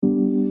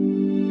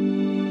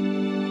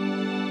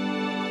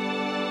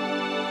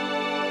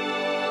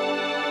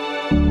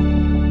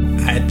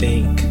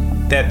think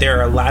that there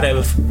are a lot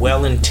of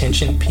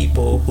well-intentioned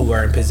people who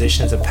are in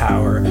positions of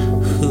power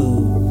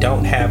who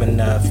don't have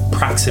enough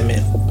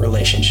proximate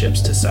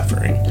relationships to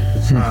suffering.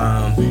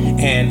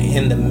 And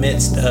in the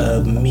midst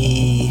of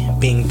me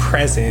being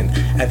present,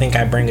 I think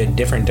I bring a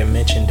different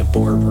dimension to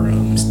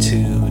boardrooms,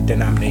 to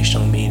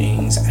denominational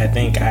meetings. I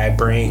think I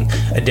bring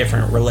a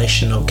different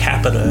relational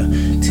capita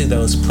to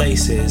those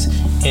places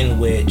in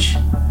which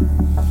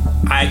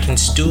I can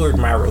steward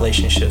my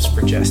relationships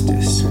for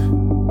justice.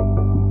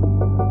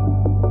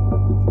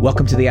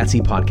 Welcome to the At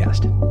Sea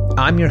Podcast.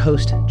 I'm your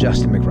host,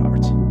 Justin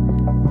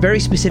McRoberts. Very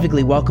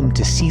specifically, welcome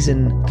to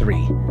Season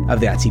 3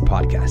 of the At Sea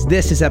Podcast.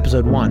 This is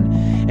Episode 1,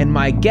 and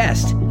my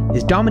guest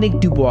is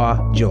Dominique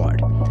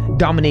Dubois-Gillard.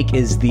 Dominique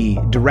is the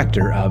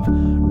Director of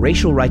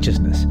Racial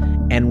Righteousness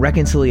and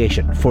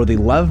Reconciliation for the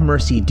Love,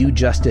 Mercy, Do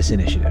Justice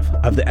Initiative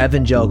of the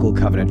Evangelical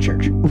Covenant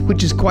Church,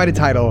 which is quite a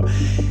title,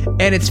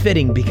 and it's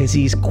fitting because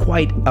he's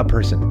quite a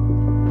person.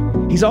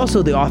 He's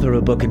also the author of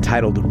a book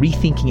entitled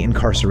Rethinking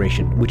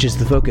Incarceration, which is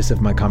the focus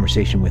of my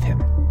conversation with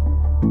him.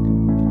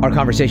 Our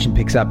conversation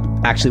picks up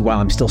actually while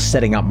I'm still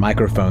setting up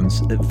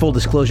microphones. Full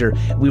disclosure,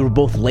 we were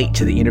both late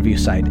to the interview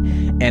site,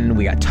 and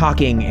we got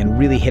talking and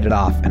really hit it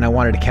off, and I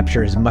wanted to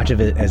capture as much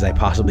of it as I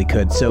possibly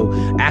could. So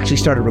I actually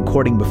started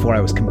recording before I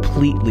was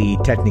completely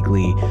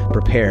technically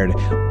prepared.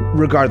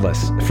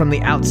 Regardless, from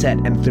the outset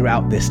and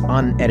throughout this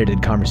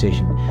unedited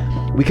conversation,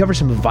 we cover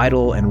some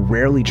vital and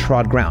rarely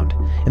trod ground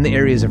in the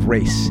areas of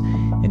race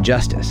and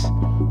justice,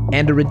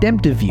 and a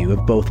redemptive view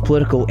of both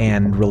political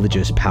and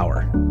religious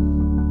power.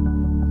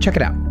 Check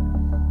it out.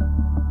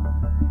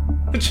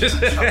 You're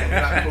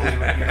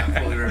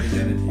not fully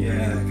represented.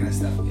 Yeah, that kind of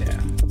stuff. Yeah.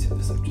 Tip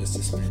this up just a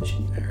smidge.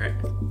 All right.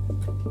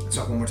 Let's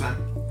talk one more time.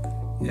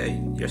 Yeah,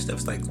 your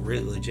stuff's like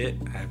really legit.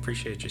 I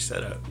appreciate your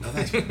setup. Oh,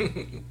 thanks.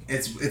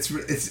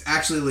 It's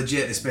actually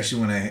legit,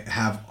 especially when I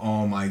have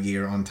all my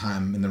gear on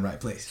time in the right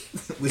place,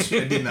 which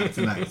I did not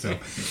tonight. So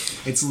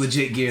it's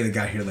legit gear that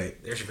got here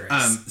late. There's your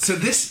grace. So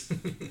this,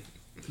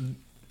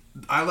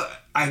 I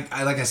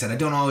like I said, I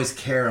don't always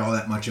care all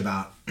that much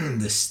about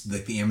this,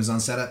 like the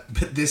Amazon setup,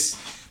 but there's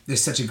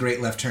such a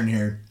great left turn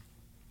here.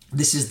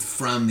 This is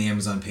from the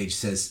Amazon page,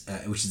 says,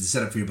 which is the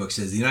setup for your book,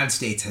 says the United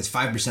States has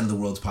 5% of the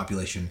world's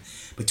population,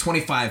 but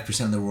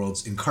 25% of the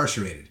world's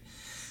incarcerated.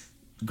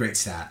 Great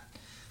stat.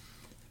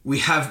 We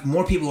have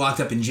more people locked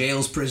up in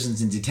jails,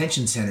 prisons, and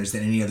detention centers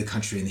than any other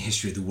country in the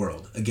history of the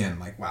world. Again,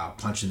 like, wow,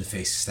 punch in the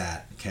face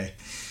stat, okay?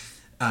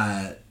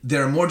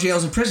 There are more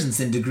jails and prisons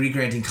than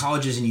degree-granting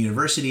colleges and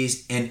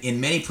universities, and in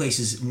many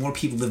places, more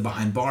people live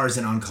behind bars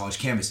than on college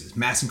campuses.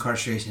 Mass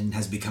incarceration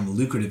has become a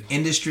lucrative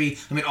industry.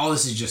 I mean, all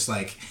this is just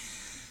like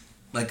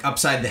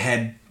upside the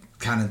head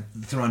kind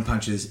of throwing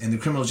punches, and the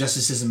criminal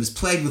justice system is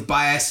plagued with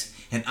bias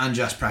and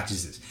unjust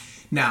practices.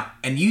 Now,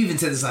 and you even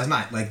said this last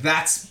night, like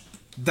that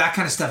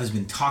kind of stuff has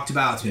been talked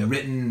about, it's been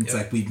written, it's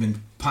like we've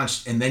been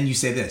punched, and then you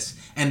say this.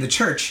 And the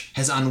church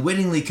has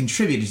unwittingly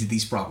contributed to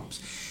these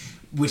problems,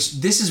 which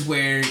this is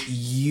where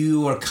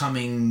you are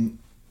coming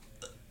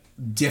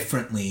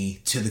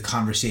differently to the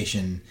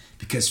conversation,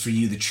 because for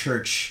you, the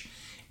church,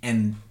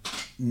 and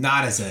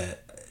not as a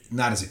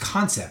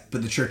concept,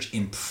 but the church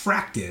in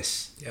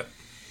practice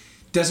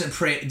doesn't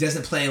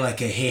play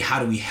like a hey, how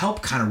do we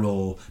help kind of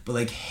role, but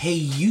like hey,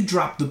 you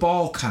dropped the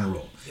ball kind of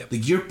role.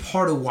 Like you're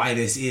part of why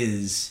this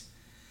is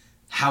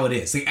how it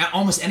is. Like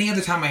almost any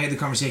other time I had the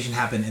conversation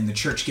happen and the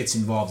church gets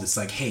involved, it's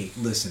like, hey,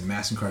 listen,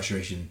 mass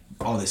incarceration,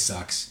 all this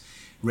sucks.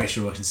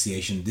 Racial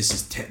reconciliation, this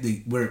is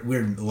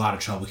we're in a lot of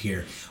trouble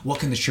here. What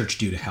can the church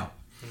do to help?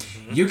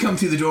 Mm-hmm. You come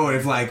through the door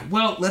of like,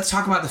 well, let's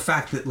talk about the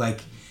fact that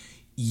like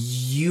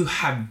you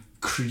have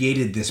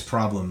created this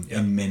problem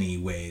in many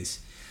ways.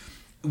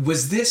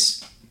 Was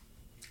this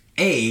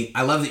I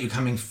love that you're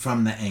coming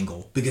from the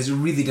angle, because it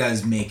really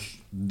does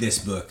make this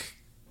book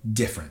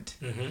different.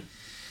 Mm-hmm.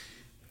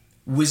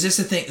 Was this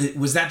a thing?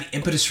 Was that the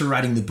impetus for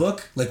writing the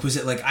book? Like, was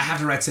it like I have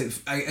to write something?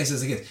 I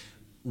said like,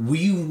 were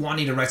you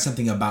wanting to write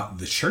something about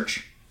the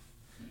church,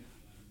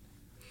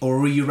 or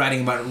were you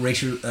writing about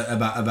racial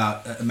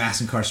about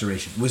mass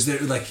incarceration? Was there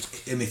like,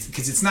 I mean,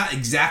 because it's not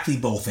exactly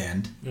both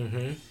end.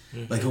 Mm-hmm.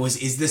 Mm-hmm. Like,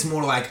 is this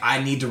more like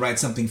I need to write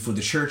something for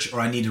the church,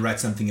 or I need to write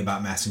something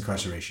about mass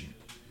incarceration?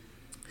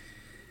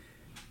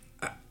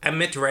 I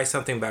meant to write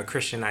something about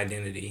Christian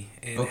identity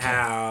and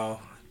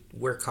how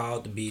we're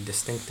called to be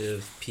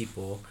distinctive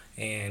people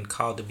and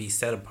called to be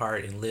set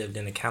apart and lived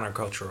in a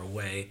countercultural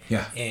way.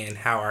 Yeah. And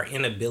how our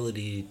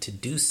inability to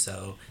do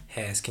so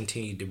has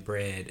continued to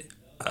breed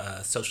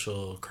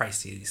social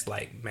crises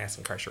like mass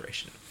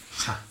incarceration.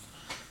 Huh.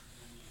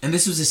 And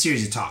this was a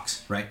series of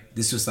talks, right?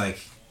 This was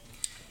like...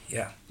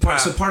 Yeah.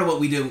 So part of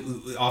what we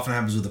do often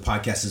happens with the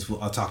podcast is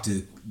I'll talk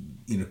to,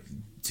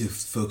 to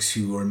folks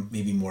who are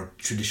maybe more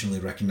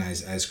traditionally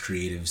recognized as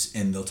creatives,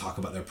 and they'll talk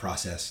about their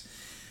process.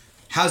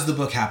 How's the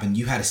book happen?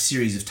 You had a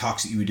series of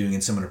talks that you were doing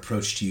and someone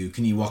approached you.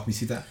 Can you walk me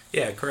through that?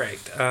 Yeah,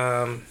 correct.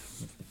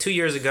 2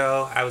 years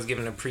ago, I was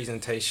given a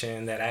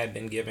presentation that I had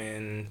been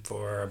given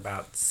for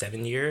about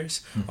 7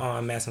 years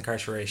on mass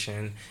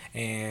incarceration,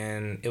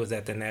 and it was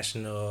at the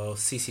National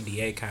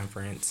CCDA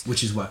conference.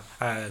 Which is what?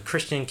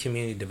 Christian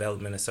Community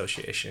Development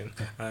Association.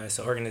 Okay. It's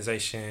an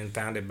organization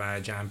founded by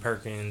John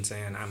Perkins,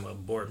 and I'm a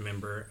board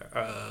member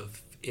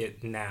of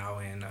it now,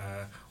 and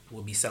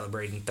we'll be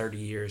celebrating 30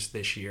 years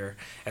this year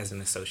as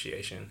an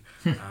association.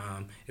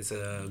 It's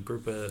a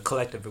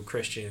collective of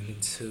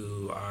Christians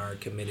who are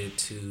committed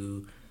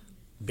to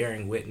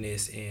bearing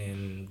witness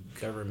in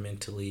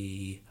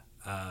governmentally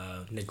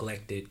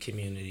neglected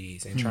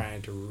communities and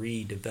trying to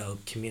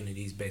redevelop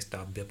communities based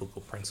off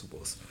biblical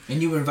principles.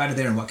 And you were invited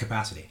there in what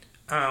capacity?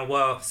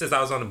 Well, since I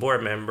was on the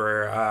board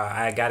member,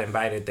 I got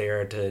invited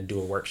there to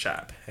do a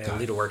workshop and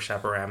lead a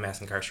workshop around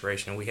mass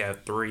incarceration. We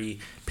have 3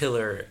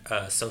 pillar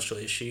social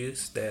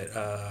issues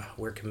that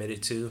we're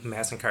committed to: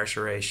 mass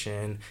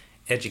incarceration,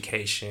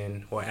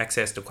 education, or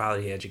access to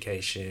quality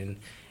education,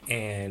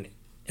 and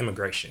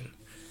immigration.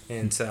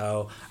 And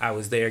so I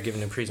was there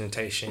giving a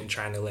presentation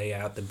trying to lay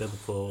out the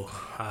biblical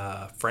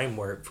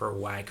framework for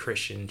why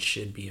Christians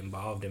should be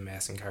involved in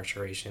mass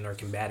incarceration or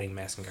combating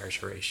mass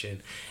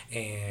incarceration.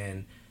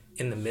 And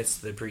in the midst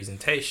of the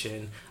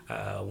presentation,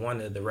 one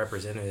of the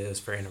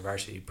representatives for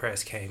InterVarsity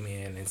Press came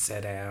in and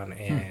sat down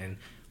and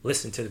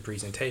listened to the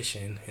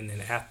presentation. And then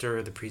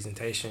after the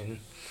presentation,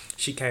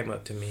 she came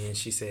up to me and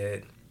she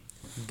said,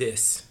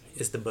 "This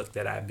is the book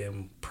that I've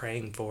been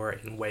praying for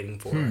and waiting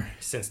for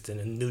since the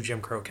new Jim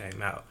Crow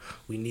came out.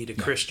 We need a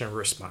Christian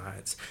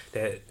response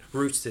that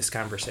roots this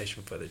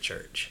conversation for the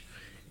church.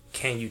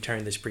 Can you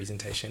turn this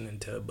presentation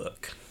into a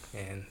book?"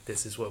 And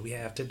this is what we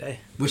have today.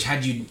 Which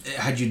had you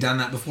done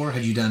that before?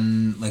 Had you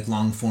done like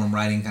long form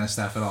writing kind of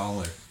stuff at all?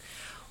 Or?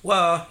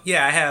 Well,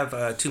 yeah, I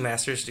have 2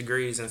 master's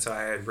degrees, and so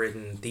I had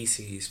written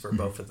theses for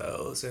both of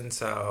those. And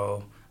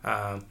so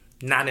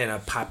not in a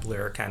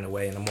popular kind of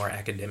way, in a more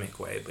academic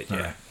way, but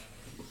yeah. Right.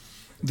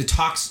 The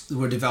talks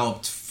were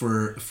developed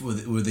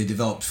were they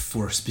developed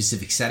for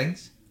specific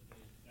settings?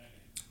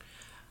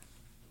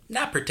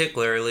 Not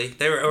particularly.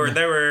 They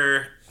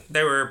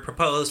were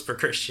proposed for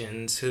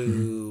Christians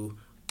who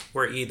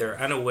were either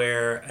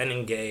unaware,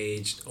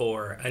 unengaged,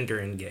 or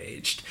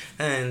underengaged.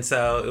 And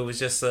so it was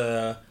just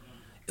it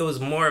was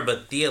more of a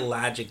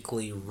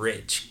theologically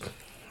rich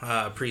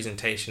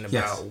presentation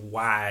about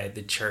why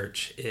the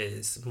church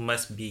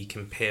must be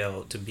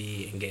compelled to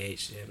be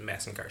engaged in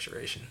mass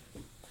incarceration.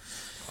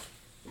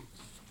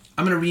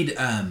 I'm going to read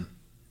an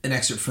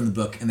excerpt from the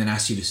book and then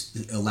ask you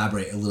to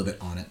elaborate a little bit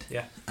on it.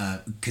 Yeah.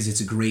 Because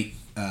it's a great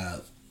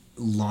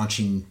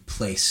launching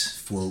place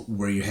for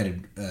where you're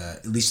headed,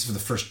 at least for the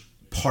first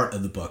part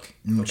of the book,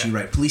 in which you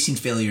write, "Policing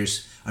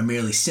failures are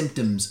merely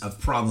symptoms of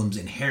problems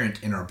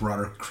inherent in our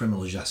broader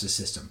criminal justice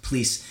system.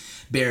 Police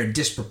bear a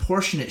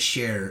disproportionate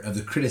share of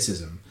the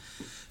criticism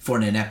for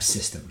an inept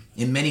system.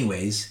 In many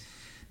ways,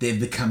 they've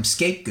become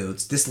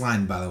scapegoats." This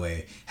line, by the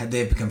way, they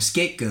have become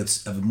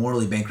scapegoats of a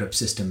morally bankrupt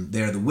system.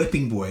 They are the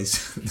whipping boys,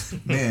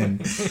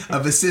 man,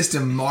 of a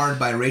system marred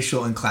by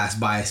racial and class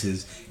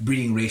biases,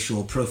 breeding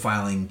racial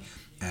profiling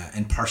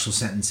and partial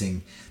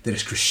sentencing that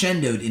is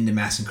crescendoed into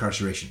mass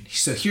incarceration.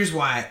 So here's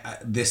why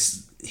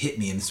this hit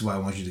me, and this is why I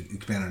want you to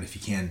expand on it if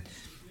you can.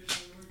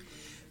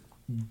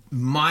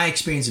 My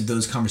experience of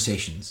those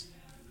conversations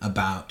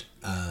about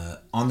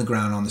on the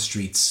ground, on the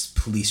streets,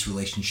 police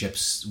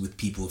relationships with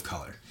people of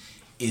color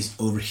is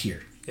over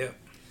here. Yep.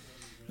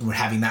 And we're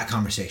having that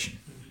conversation.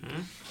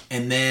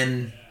 And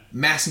then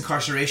mass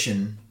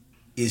incarceration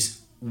is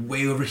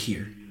way over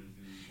here.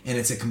 And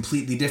it's a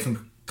completely different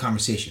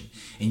conversation.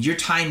 And you're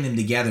tying them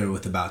together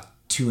with about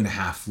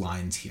 2.5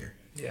 lines here.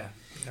 Yeah.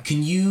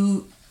 Can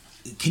you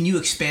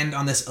expand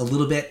on this a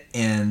little bit?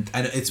 And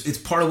I know it's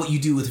part of what you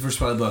do with the first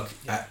part of the book,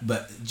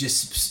 but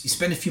just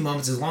spend a few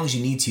moments, as long as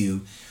you need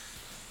to,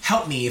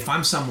 help me if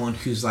I'm someone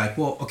who's like,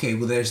 well, okay,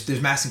 well, there's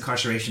mass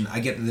incarceration. I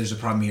get that there's a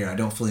problem here. I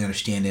don't fully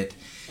understand it.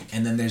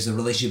 And then there's a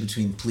relationship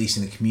between police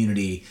and the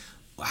community.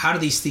 How do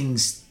these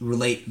things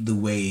relate the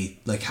way,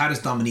 like, how does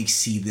Dominique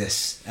see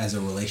this as a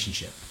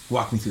relationship?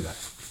 Walk me through that.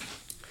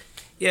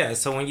 Yeah,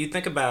 so when you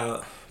think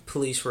about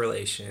police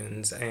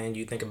relations and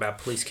you think about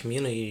police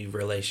community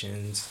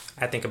relations,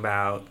 I think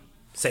about,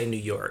 say, New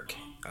York.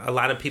 A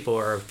lot of people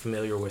are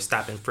familiar with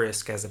stop and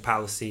frisk as a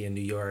policy in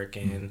New York,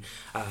 and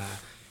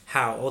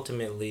how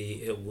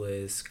ultimately it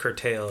was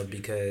curtailed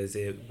because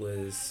it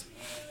was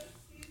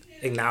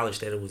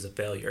acknowledged that it was a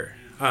failure.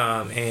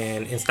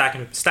 And in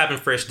stop and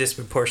frisk,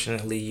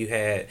 disproportionately, you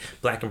had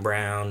black and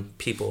brown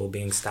people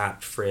being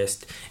stopped,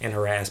 frisked, and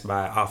harassed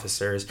by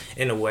officers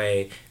in a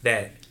way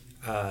that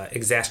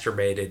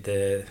exacerbated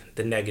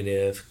the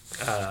negative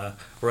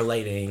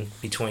relating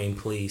between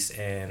police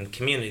and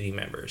community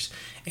members.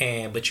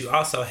 But you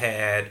also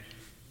had,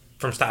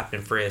 from stop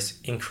and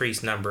frisk,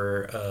 increased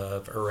number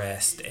of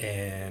arrests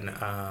and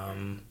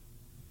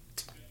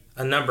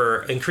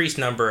increased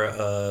number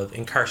of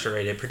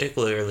incarcerated,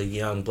 particularly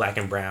young black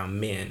and brown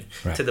men,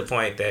 to the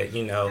point that,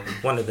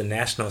 one of the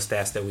national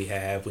stats that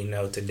we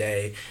know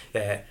today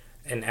that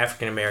an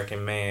African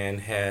American man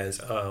has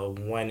a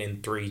 1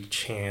 in 3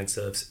 chance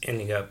of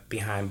ending up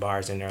behind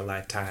bars in their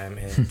lifetime,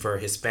 and for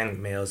Hispanic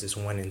males it's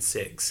 1 in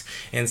 6.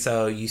 And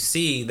so you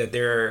see that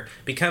there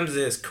becomes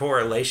this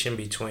correlation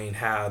between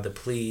how the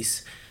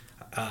police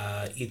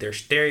either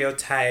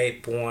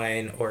stereotype,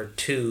 1 or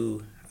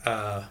 2,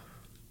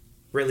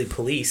 really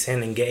police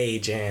and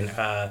engage and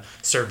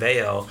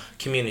surveil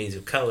communities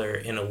of color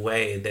in a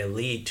way that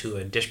lead to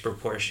a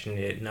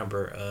disproportionate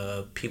number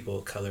of people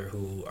of color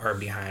who are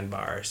behind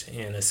bars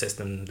in a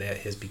system that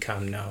has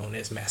become known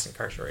as mass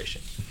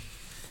incarceration.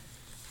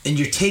 And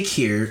your take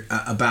here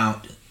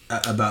about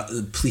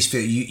police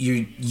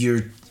failure,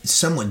 you're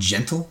somewhat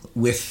gentle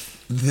with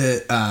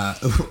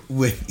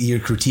with your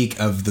critique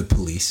of the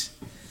police.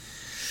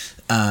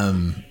 I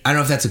don't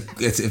know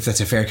if that's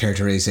a fair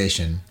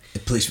characterization.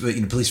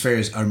 Police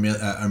failures are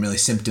merely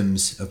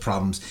symptoms of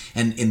problems,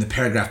 and in the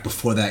paragraph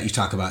before that, you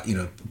talk about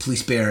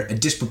police bear a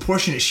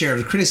disproportionate share of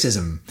the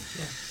criticism.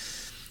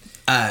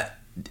 Yeah.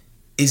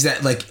 Is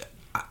that like,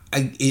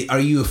 are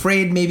you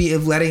afraid maybe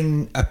of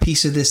letting a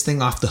piece of this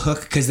thing off the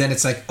hook? Because then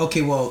it's like,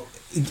 okay, well,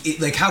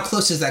 like how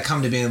close does that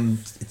come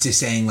to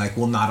saying like,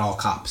 well, not all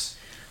cops?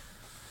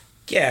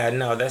 Yeah,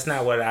 no, that's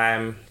not what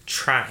I'm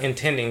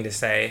intending to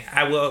say.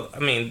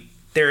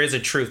 There is a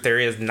truth. There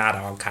is not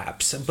all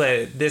cops,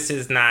 but this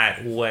is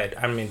not what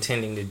I'm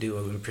intending to do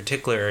in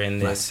particular in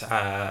this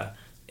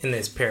in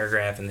this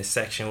paragraph, in this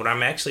section. What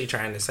I'm actually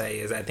trying to say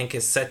is I think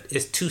it's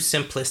too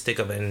simplistic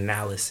of an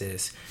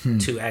analysis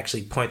to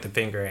actually point the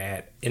finger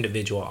at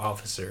individual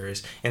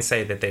officers and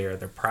say that they are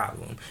the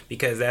problem,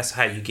 because that's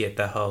how you get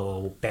the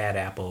whole bad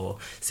apple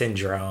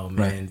syndrome.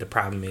 Right. And the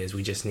problem is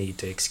we just need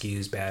to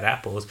excuse bad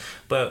apples.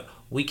 But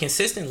we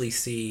consistently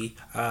see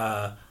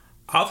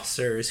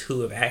officers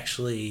who have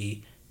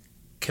actually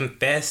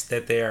confessed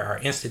that there are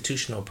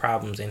institutional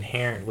problems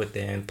inherent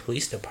within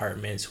police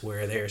departments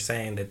where they're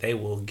saying that they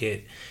will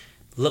get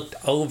looked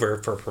over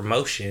for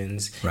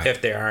promotions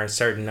if there aren't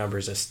certain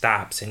numbers of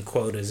stops and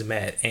quotas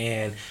met.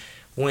 And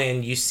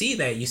when you see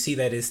that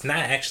it's not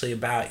actually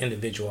about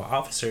individual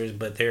officers,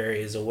 but there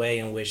is a way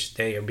in which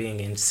they are being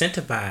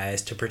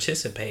incentivized to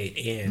participate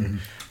in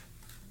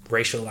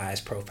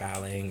racialized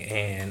profiling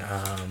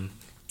and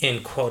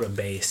in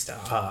quota-based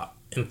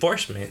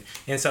enforcement.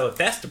 And so if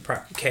that's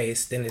the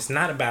case, then it's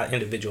not about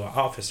individual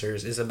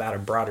officers, it's about a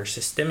broader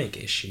systemic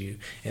issue.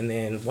 And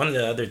then one of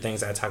the other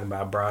things I talk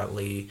about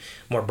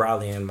more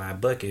broadly in my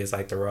book is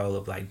like the role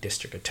of like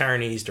district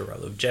attorneys, the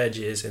role of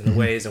judges, and the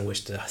ways in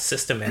which the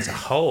system as a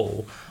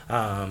whole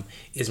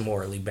is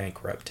morally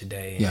bankrupt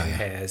today and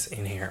has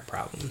inherent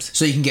problems.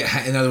 So you can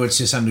get, in other words,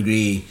 to some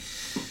degree,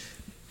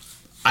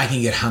 I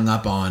can get hung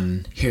up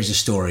on, here's a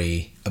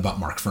story about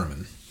Mark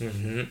Fuhrman.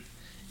 Mm-hmm.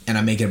 And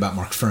I make it about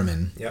Mark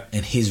Fuhrman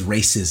and his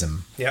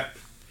racism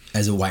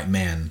as a white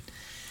man.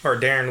 Or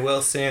Darren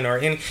Wilson,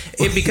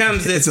 it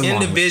becomes this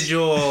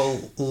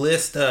individual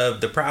list of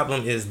the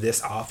problem is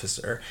this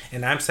officer.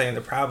 And I'm saying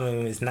the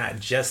problem is not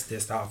just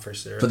this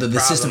officer. But the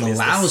system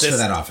allows for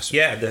that officer.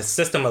 Yeah, the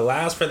system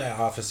allows for that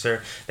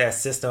officer. That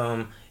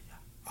system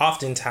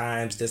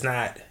oftentimes does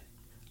not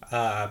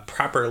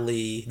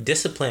properly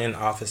discipline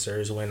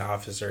officers when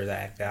officers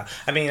act out.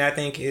 I mean, I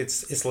think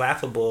it's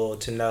laughable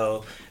to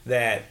know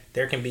that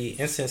there can be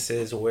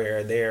instances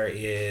where there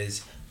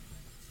is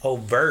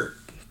overt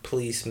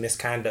police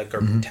misconduct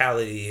or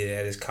brutality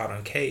that is caught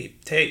on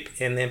tape,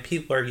 and then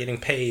people are getting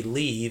paid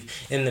leave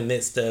in the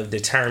midst of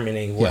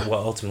determining what will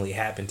ultimately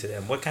happen to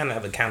them. What kind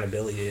of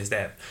accountability is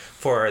that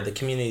for the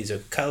communities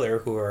of color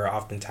who are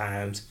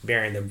oftentimes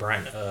bearing the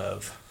brunt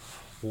of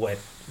what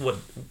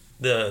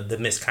the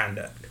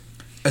misconduct?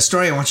 A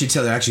story I want you to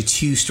tell. There are actually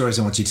 2 stories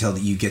I want you to tell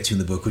that you get to in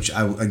the book. Which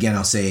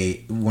I'll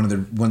say one of the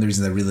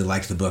reasons I really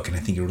liked the book, and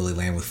I think it really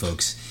landed with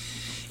folks,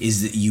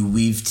 is that you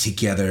weave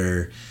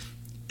together,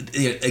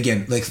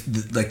 again, like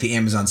the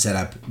Amazon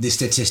setup, the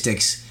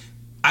statistics.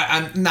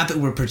 I'm not that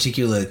we're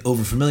particularly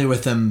over familiar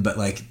with them, but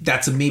like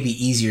that's a maybe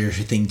easier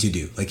thing to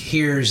do. Like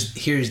here are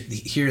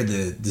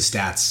the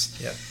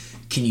stats. Yeah.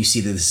 Can you see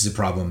that this is a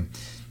problem?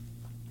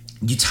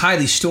 You tie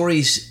these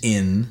stories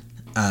in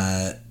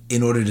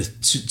order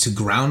to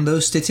ground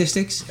those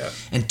statistics. Yeah.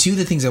 And 2 of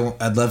the things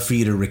I'd love for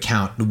you to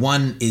recount.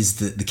 One is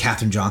the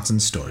Katherine Johnson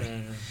story,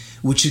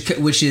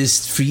 which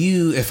is for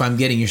you, if I'm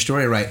getting your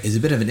story right, is a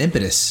bit of an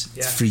impetus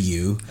for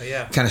you.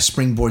 Kind of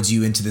springboards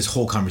you into this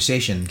whole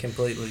conversation.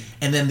 Completely.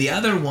 And then the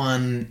other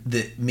one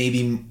that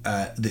maybe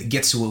that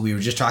gets to what we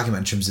were just talking about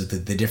in terms of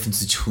the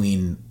difference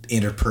between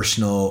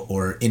interpersonal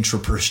or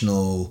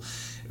intrapersonal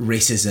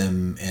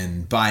racism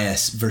and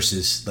bias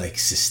versus like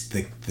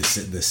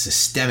the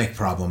systemic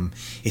problem,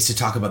 is to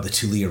talk about the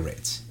Tulia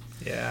rates.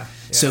 Yeah.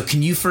 So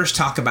can you first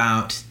talk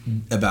about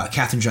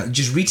Katherine Johnson?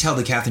 Just retell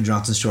the Katherine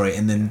Johnson story,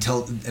 and then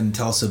tell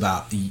us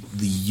about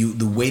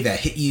the way that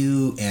hit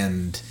you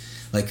and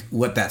like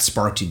what that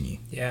sparked in you.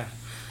 Yeah.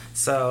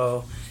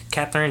 So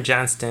Katherine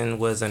Johnston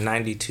was a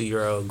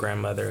 92-year-old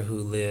grandmother who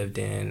lived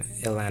in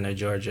Atlanta,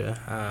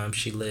 Georgia.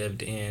 She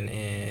lived in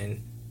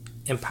an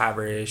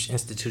impoverished,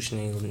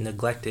 institutionally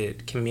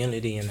neglected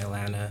community in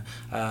Atlanta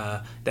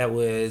that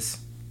was,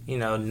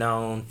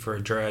 known for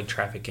drug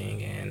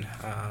trafficking, and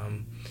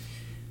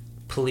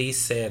police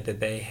said that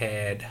they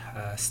had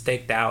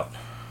staked out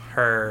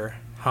her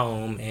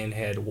home and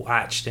had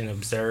watched and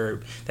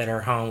observed that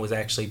her home was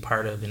actually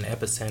part of an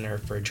epicenter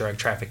for drug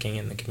trafficking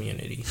in the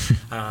community.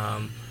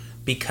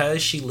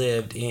 Because she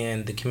lived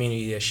in the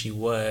community that she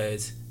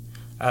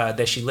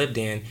lived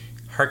in,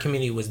 her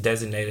community was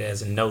designated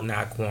as a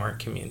no-knock warrant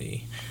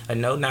community. A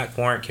no-knock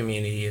warrant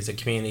community is a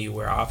community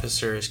where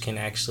officers can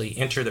actually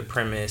enter the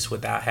premise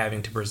without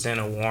having to present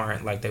a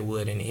warrant like they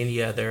would in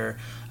any other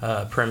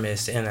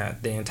premise in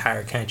the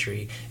entire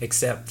country,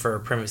 except for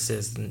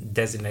premises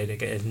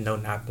designated as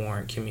no-knock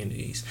warrant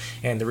communities.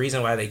 And the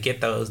reason why they get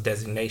those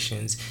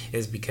designations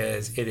is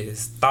because it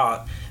is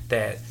thought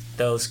that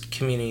those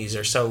communities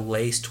are so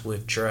laced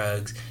with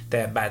drugs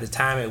that by the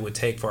time it would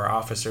take for an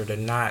officer to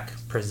knock,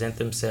 present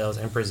themselves,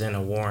 and present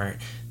a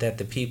warrant, that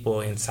the people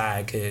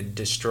inside could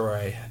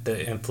destroy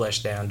and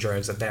flush down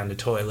drugs down the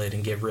toilet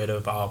and get rid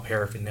of all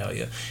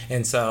paraphernalia.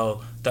 And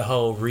so the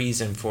whole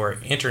reason for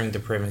entering the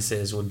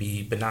premises would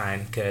be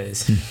benign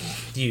because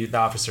the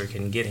officer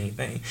couldn't get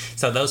anything.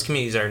 So those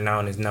communities are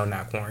known as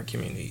no-knock warrant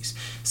communities.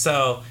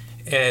 So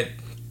at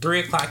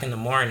 3 o'clock in the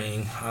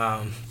morning,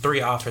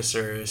 3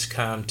 officers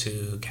come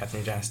to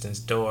Kathryn Johnston's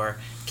door,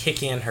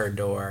 kick in her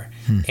door,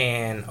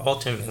 and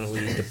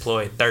ultimately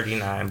deploy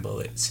 39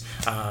 bullets.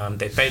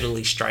 They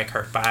fatally strike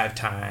her 5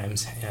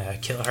 times,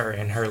 kill her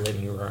in her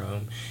living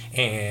room,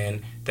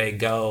 and they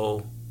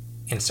go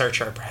and search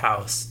her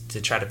house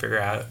to try to figure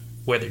out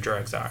where the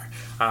drugs are.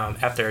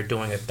 After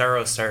doing a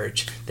thorough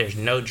search, there's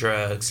no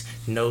drugs,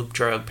 no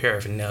drug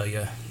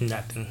paraphernalia,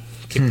 nothing.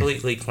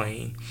 Completely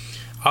clean.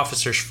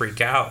 Officers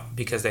freak out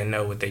because they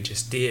know what they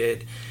just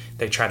did.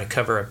 They try to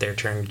cover up their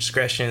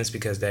transgressions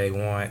because they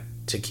want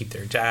to keep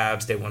their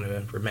jobs. They want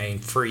to remain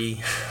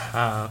free.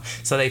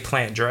 So they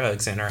plant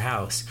drugs in her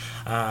house.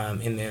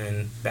 And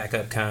then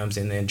backup comes,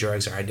 and then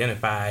drugs are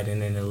identified,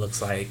 and then it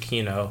looks like,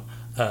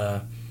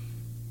 a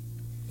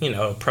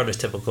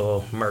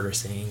prototypical murder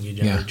scene.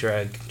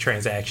 Drug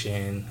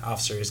transaction,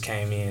 officers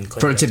came in.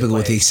 Prototypical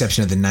with the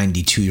exception of the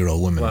 92-year-old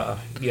woman. Well,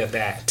 yeah,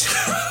 that.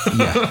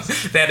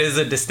 That is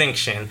a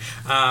distinction.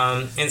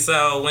 And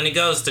so when it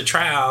goes to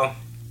trial,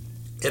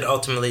 it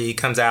ultimately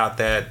comes out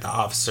that the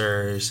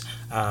officers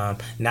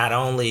not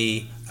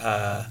only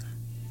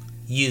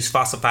use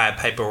falsified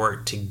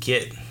paperwork to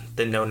get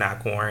the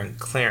no-knock warrant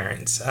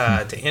clearance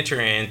to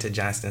enter into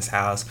Johnston's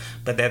house,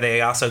 but that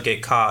they also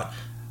get caught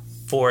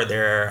for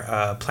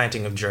their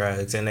planting of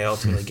drugs, and they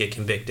ultimately get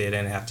convicted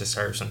and have to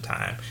serve some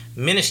time.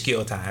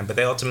 Minuscule time, but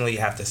they ultimately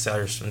have to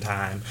serve some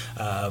time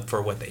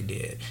for what they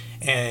did.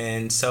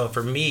 And so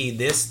for me,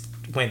 this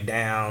went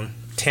down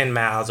 10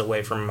 miles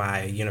away from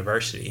my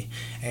university,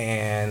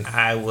 and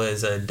I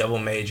was a double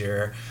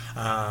major,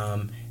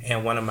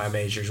 and one of my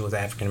majors was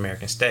African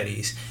American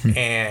Studies,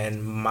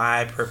 and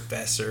my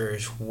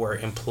professors were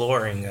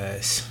imploring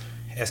us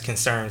as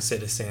concerned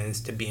citizens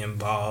to be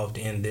involved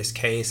in this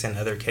case and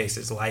other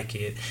cases like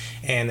it.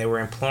 And they were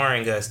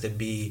imploring us to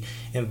be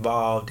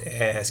involved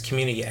as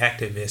community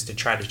activists to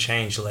try to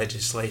change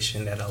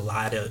legislation that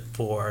allotted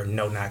for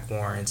no-knock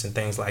warrants and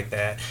things like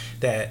that,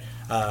 that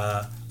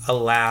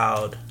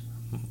allowed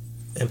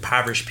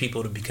impoverished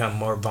people to become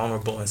more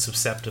vulnerable and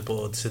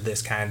susceptible to this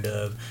kind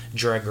of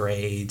drug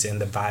raids and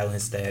the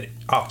violence that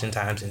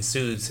oftentimes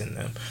ensues in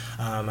them.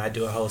 I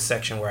do a whole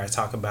section where I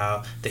talk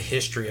about the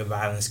history of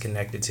violence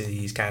connected to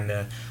these kind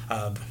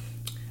of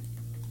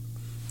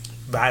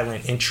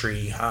violent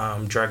entry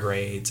drug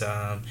raids.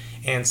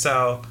 And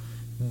so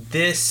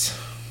this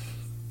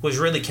was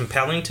really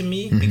compelling to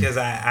me because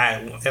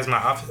I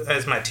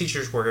as my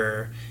teachers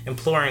were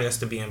imploring us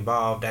to be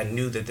involved, I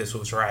knew that this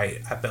was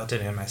right. I felt it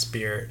in my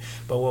spirit.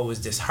 But what was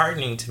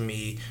disheartening to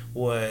me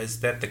was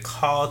that the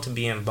call to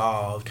be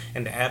involved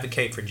and to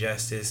advocate for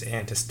justice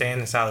and to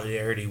stand in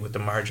solidarity with the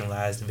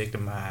marginalized, the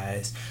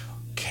victimized,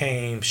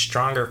 came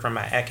stronger from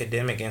my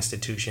academic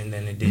institution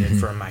than it did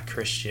from my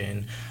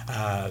Christian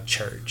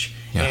church.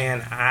 Yeah.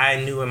 And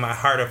I knew in my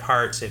heart of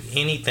hearts, if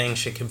anything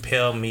should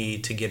compel me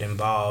to get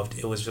involved,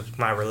 it was with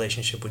my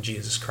relationship with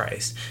Jesus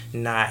Christ,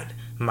 not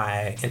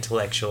my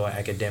intellectual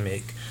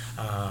academic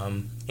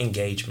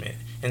engagement.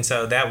 And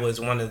so that was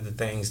one of the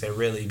things that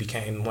really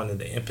became one of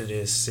the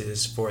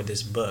impetuses for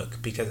this book,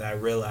 because I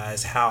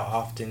realized how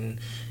often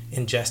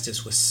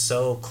injustice was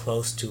so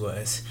close to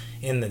us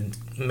in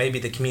maybe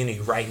the community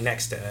right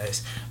next to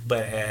us,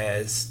 but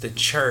as the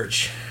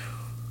church,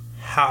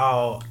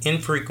 how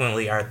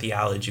infrequently our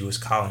theology was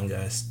calling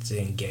us to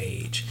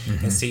engage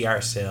and see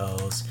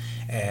ourselves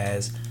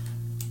as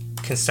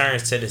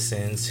concerned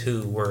citizens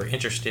who were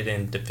interested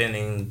in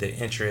defending the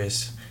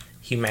interests,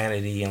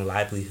 humanity, and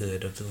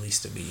livelihood of the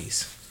least of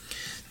these.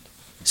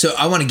 So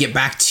I want to get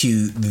back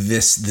to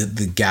this,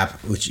 the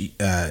gap which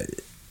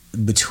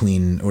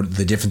between, or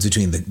the difference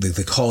between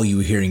the call you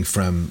were hearing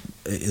from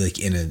like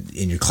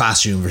in your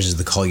classroom versus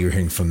the call you were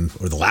hearing from,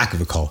 or the lack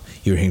of a call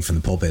you were hearing from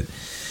the pulpit.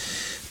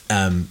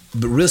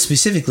 But real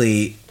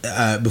specifically,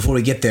 before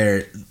we get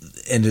there,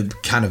 and to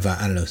kind of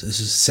I don't know, this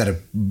is set a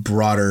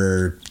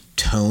broader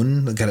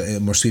tone, got a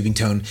more sweeping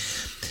tone.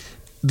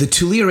 The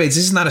Tulia raids,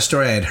 this is not a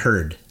story I had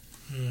heard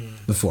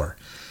before.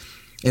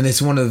 And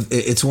it's one of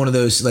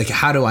those, like,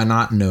 how do I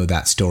not know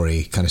that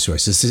story kind of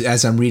stories? So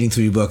as I'm reading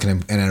through your book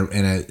and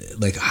I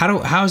like,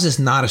 how is this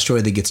not a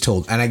story that gets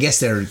told? And I guess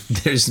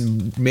there's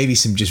maybe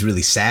some just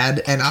really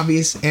sad and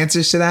obvious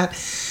answers to that.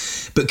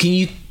 But can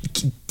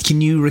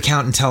you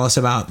recount and tell us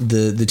about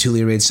the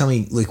Tulia raids? Tell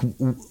me, like,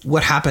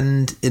 what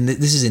happened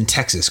this is in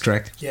Texas,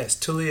 correct? Yes,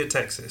 Tulia,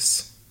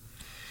 Texas.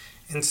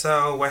 And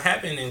so what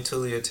happened in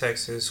Tulia,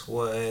 Texas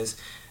was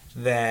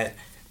that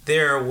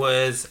there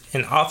was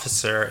an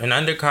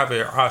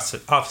undercover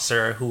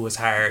officer who was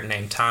hired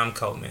named Tom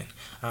Coleman.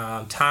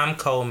 Tom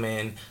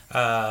Coleman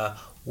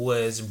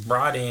was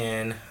brought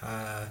in,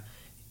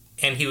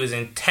 and he was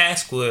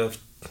tasked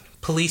with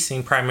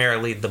policing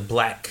primarily the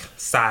black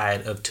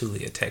side of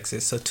Tulia,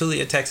 Texas. So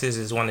Tulia, Texas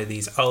is one of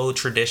these old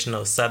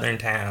traditional southern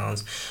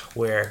towns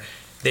where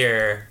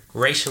they're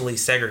racially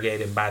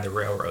segregated by the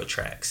railroad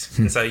tracks.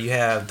 And so you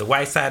have the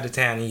white side of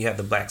town and you have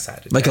the black side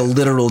of town. Like a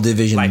literal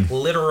division.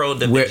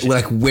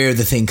 Where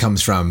the thing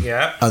comes from.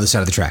 Yep. Other side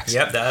of the tracks.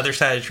 Yep, the other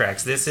side of the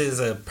tracks. This is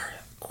a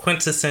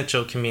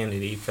quintessential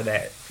community for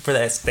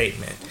that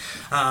statement.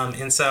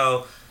 And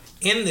so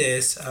in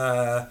this,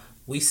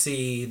 we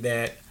see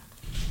that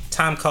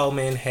Tom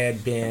Coleman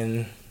had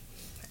been,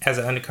 as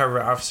an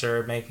undercover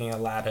officer, making a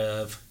lot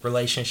of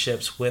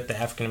relationships with the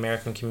African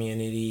American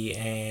community,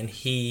 and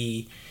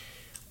he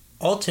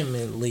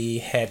ultimately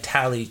had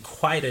tallied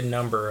quite a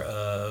number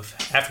of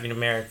African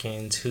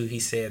Americans who he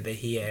said that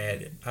he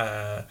had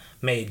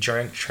made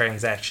drug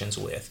transactions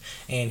with,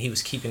 and he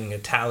was keeping a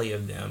tally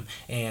of them,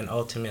 and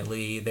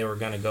ultimately they were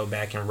going to go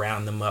back and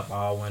round them up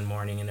all one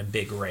morning in a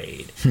big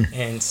raid.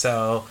 And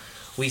so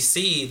we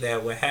see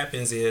that what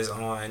happens is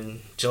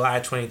on July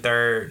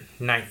 23rd,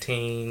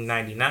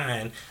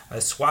 1999,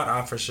 SWAT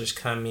officers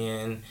come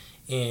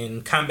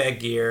in combat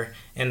gear,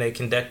 and they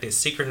conducted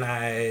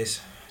synchronized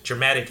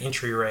dramatic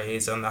entry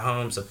raids on the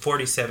homes of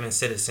 47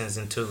 citizens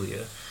in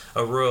Tulia,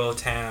 a rural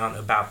town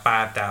about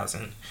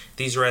 5,000.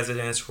 These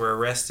residents were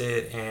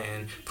arrested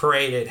and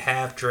paraded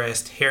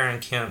half-dressed,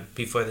 hair-unkempt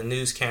before the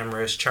news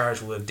cameras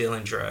charged with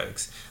dealing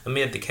drugs.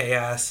 Amid the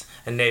chaos,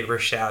 a neighbor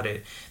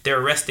shouted,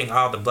 "They're arresting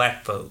all the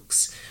black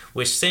folks,"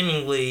 which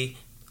seemingly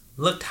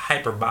looked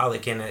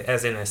hyperbolic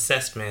as an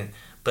assessment,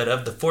 but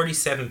of the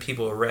 47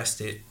 people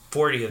arrested,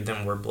 40 of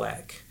them were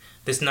black.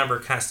 This number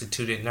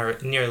constituted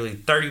nearly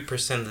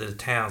 30% of the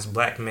town's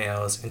black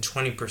males and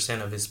 20%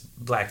 of its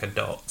black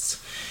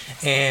adults.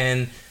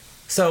 And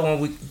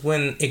so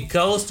when it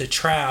goes to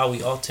trial,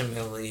 we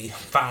ultimately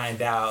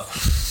find out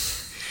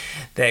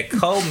that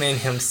Coleman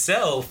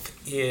himself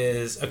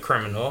is a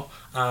criminal,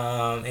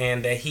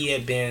 and that he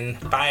had been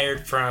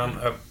fired from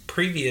a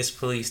previous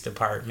police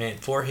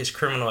department for his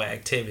criminal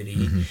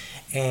activity,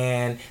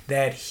 and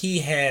that he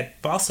had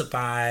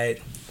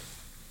falsified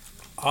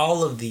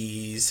all of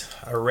these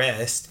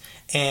arrests,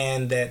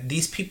 and that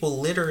these people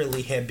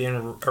literally had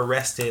been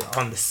arrested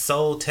on the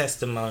sole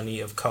testimony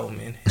of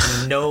Coleman,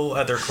 no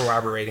other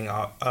corroborating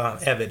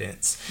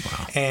evidence.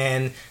 Wow.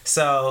 And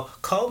so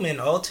Coleman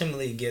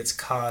ultimately gets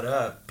caught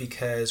up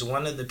because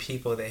one of the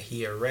people that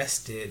he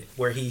arrested,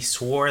 where he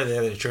swore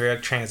that a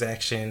drug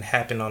transaction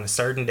happened on a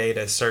certain date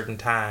at a certain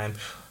time,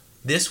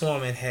 this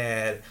woman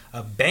had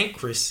a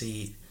bank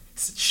receipt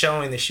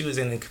showing that she was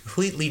in a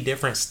completely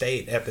different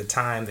state at the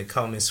time that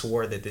Coleman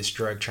swore that this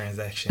drug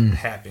transaction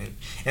happened.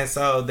 And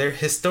so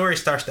his story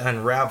starts to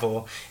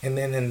unravel, and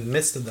then in the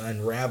midst of the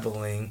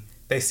unraveling,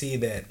 they see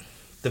that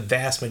the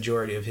vast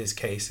majority of his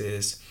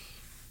cases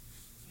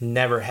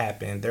never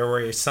happened. There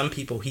were some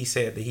people he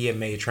said that he had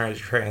made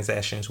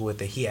transactions with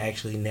that he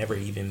actually never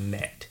even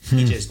met.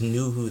 He just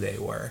knew who they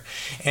were.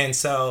 And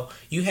so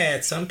you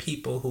had some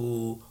people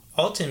who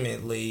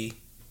ultimately...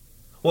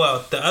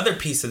 Well, the other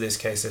piece of this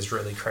case that's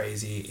really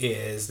crazy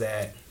is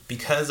that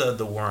because of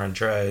the war on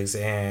drugs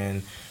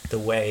and the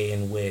way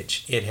in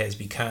which it has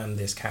become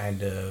this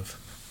kind of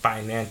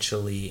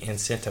financially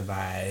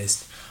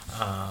incentivized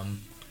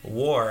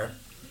war,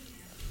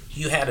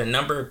 you had a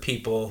number of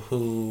people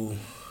who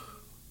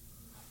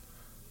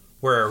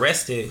were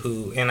arrested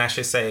and I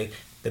should say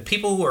the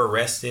people who were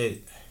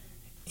arrested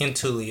in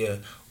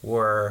Tulia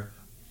were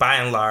by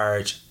and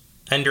large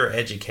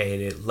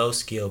undereducated,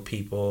 low-skilled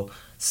people,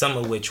 some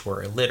of which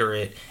were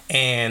illiterate,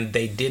 and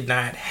they did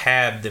not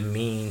have the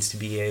means to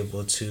be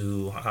able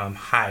to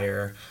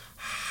hire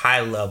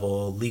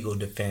high-level legal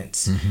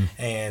defense.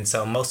 And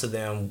so most of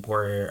them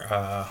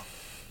were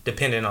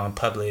dependent on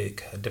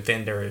public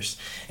defenders,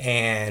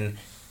 and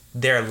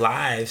their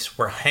lives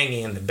were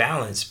hanging in the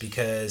balance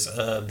because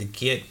of the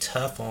Get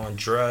Tough on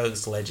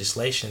Drugs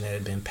legislation that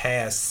had been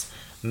passed.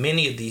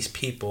 Many of these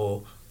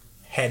people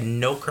had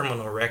no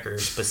criminal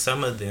records, but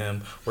some of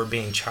them were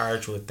being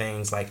charged with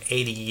things like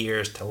 80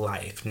 years to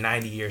life,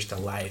 90 years to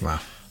life. Wow.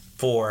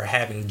 For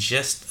having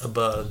just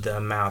above the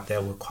amount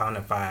that would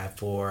qualify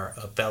for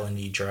a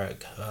felony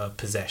drug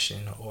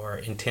possession or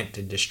intent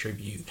to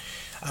distribute.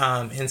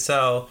 And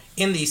so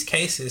in these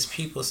cases,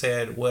 people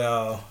said,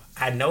 well,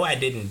 I know I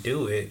didn't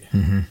do it,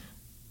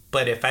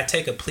 But if I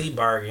take a plea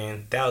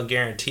bargain, that'll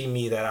guarantee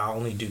me that I'll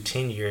only do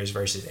 10 years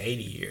versus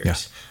 80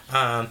 years.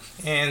 Yeah.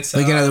 And so,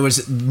 like, in other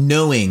words,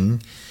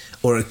 knowing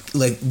or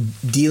like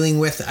dealing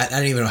with, I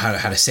don't even know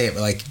how to say it,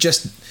 but like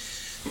just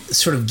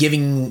sort of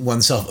giving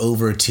oneself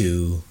over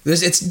to,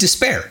 it's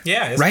despair.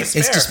 Yeah, it's right?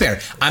 despair.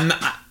 It's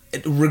despair.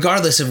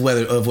 Regardless of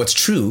what's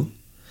true,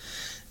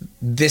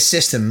 this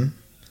system,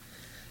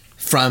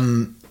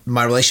 from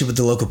my relationship with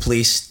the local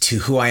police to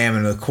who I am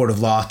in a court of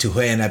law to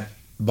who I end up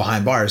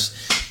behind bars,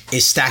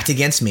 is stacked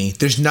against me.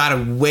 There's not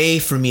a way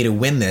for me to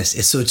win this.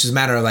 So it's just a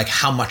matter of like,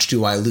 how much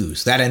do I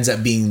lose? That ends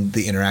up being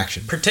the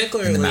interaction.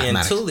 Particularly in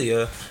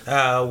Tulia,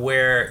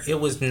 where it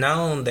was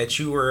known that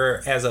you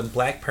were, as a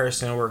black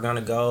person, were going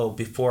to go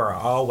before an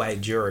all-white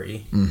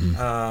jury.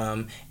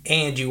 Mm-hmm.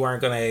 And you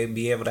weren't going to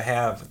be able to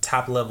have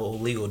top-level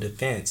legal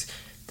defense.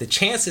 The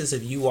chances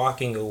of you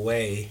walking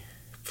away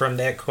from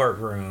that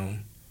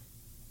courtroom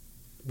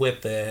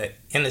with an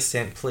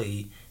innocent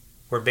plea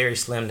were very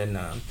slim to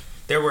none.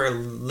 There were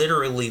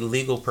literally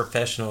legal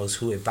professionals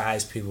who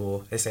advised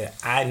people. They said,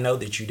 I know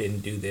that you didn't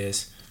do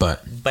this,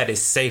 but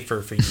it's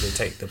safer for you to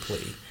take the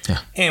plea. Yeah.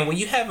 And when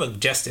you have a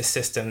justice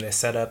system that's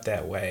set up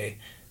that way,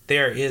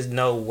 there is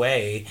no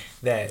way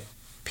that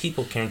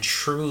people can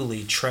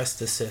truly trust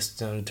the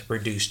system to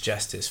produce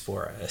justice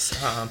for us.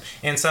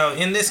 And so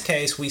in this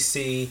case, we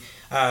see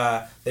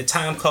that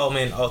Tom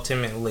Coleman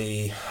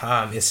ultimately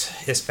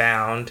is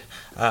found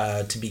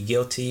to be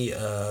guilty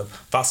of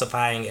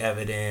falsifying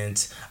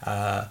evidence,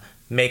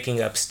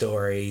 making up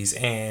stories,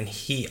 and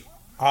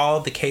all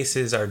the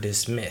cases are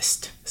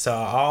dismissed. So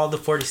all the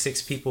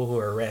 46 people who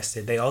are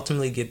arrested, they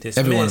ultimately get dismissed.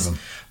 Every one of them.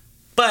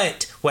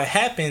 But what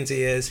happens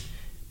is,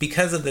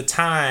 because of the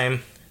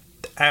time,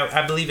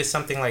 I believe it's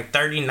something like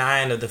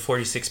 39 of the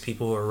 46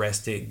 people who were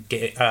arrested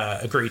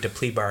agreed to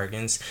plea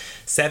bargains.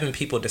 7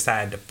 people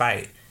decided to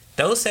fight.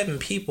 Those 7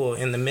 people,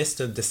 in the midst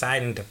of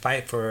deciding to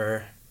fight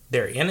for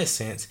their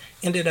innocence,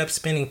 ended up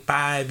spending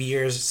 5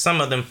 years,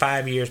 some of them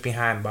 5 years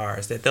behind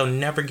bars, that they'll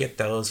never get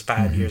those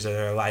 5 years of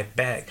their life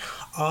back,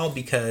 all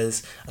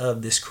because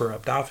of this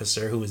corrupt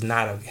officer who was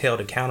not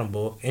held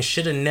accountable and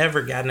should have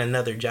never gotten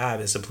another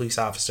job as a police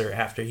officer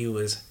after he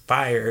was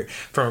fired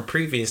from a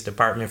previous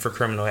department for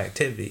criminal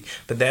activity.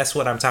 But that's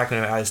what I'm talking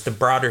about. It's the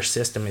broader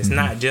system. It's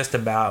not just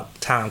about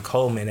Tom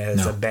Coleman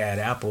as a bad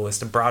apple. It's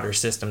the broader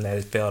system that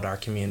has failed our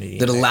community.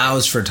 That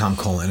allows for Tom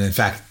Coleman, and in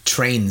fact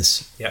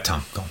trains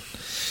Tom Coleman.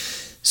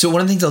 So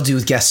one of the things I'll do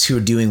with guests who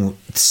are doing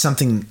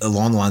something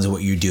along the lines of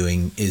what you're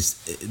doing is,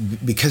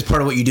 because part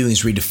of what you're doing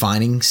is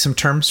redefining some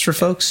terms for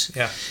folks.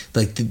 Yeah.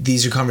 Like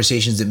these are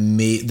conversations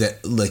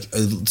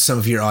that some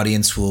of your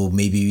audience will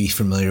maybe be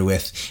familiar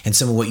with, and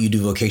some of what you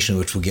do vocationally,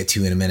 which we'll get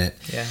to in a minute.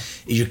 Yeah.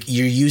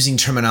 You're using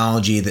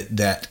terminology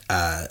that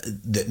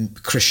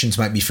Christians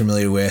might be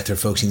familiar with, or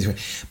folks,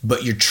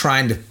 but you're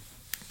trying to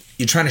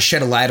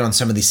shed a light on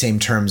some of these same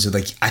terms of,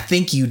 like, I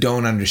think you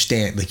don't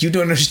understand. Like, you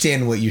don't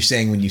understand what you're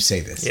saying when you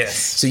say this. Yes.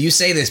 So you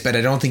say this, but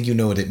I don't think you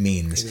know what it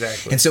means.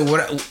 Exactly. And so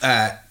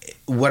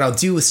what I'll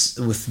do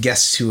with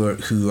guests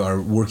who are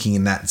working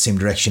in that same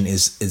direction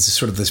is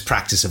sort of this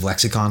practice of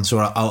lexicon. So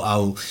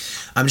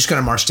I'm just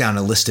going to march down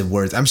a list of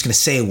words. I'm just going to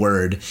say a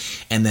word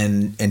and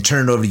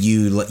turn it over to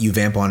you, let you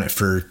vamp on it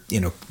for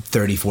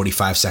 30,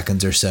 45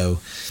 seconds or so.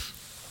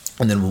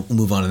 And then we'll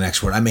move on to the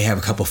next word. I may have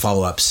a couple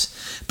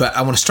follow-ups, but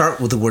I want to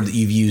start with the word that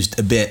you've used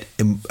a bit,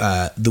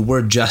 the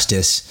word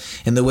justice.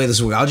 And the way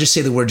this works, I'll just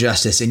say the word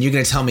justice, and you're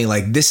going to tell me,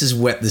 like, this is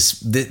what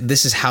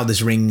this is how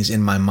this rings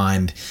in my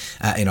mind.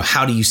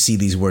 How do you see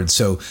these words?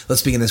 So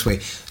let's begin this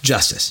way.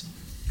 Justice.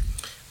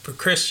 For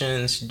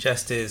Christians,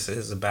 justice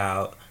is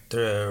about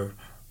the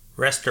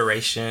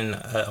restoration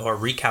or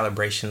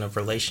recalibration of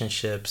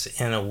relationships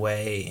in a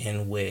way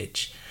in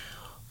which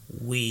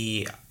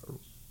we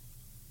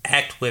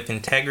act with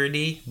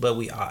integrity, but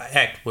we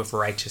act with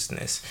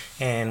righteousness.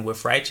 And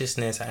with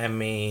righteousness, I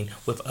mean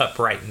with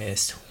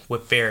uprightness,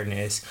 with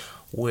fairness,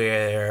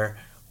 where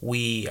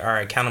we are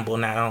accountable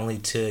not only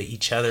to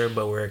each other,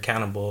 but we're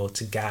accountable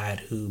to God,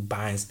 who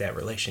binds that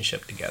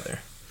relationship together.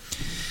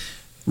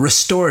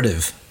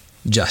 Restorative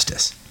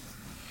justice.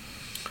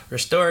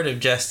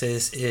 Restorative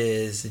justice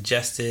is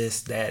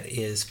justice that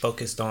is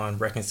focused on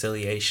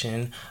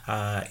reconciliation.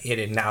 It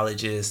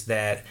acknowledges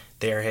that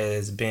there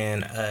has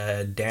been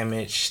a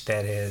damage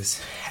that has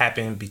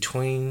happened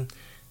between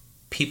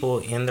people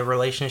in the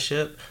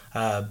relationship,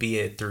 be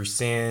it through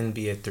sin,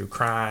 be it through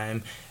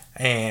crime,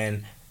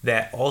 and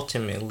that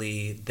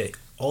ultimately the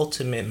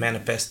ultimate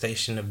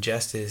manifestation of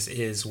justice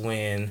is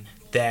when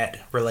that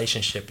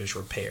relationship is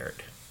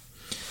repaired.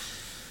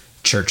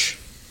 Church.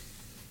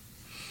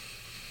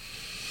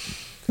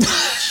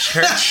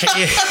 Church.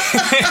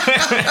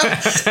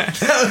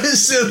 That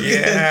was so good.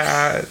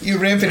 Yeah. You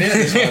ramping into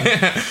this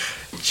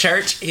one.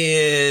 Church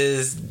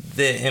is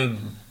the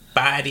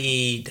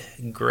embodied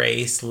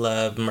grace,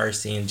 love,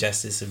 mercy, and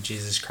justice of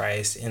Jesus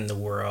Christ in the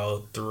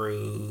world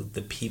through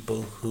the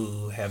people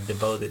who have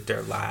devoted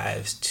their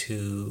lives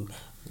to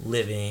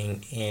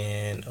living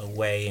in a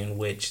way in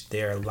which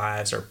their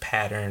lives are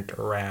patterned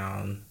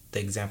around the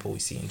example we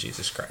see in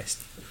Jesus Christ.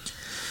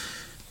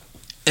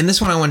 And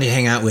this one I wanted to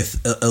hang out with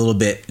a little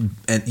bit.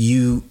 And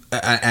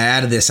I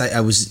added this.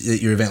 I was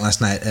at your event last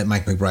night at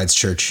Mike McBride's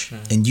church,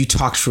 and you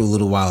talked for a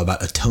little while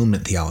about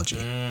atonement theology.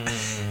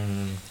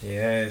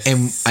 Yes.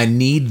 And I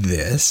need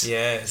this.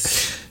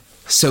 Yes.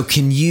 So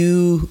can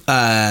you, take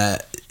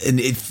a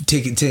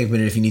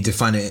minute if you need to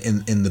find it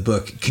in the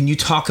book, can you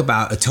talk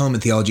about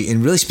atonement theology?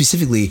 And really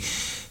specifically,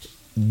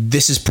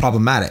 this is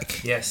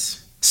problematic.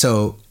 Yes.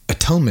 So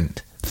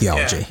atonement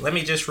theology. Yeah. Let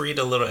me just read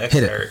a little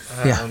excerpt.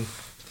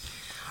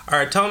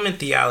 Our atonement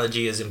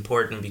theology is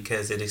important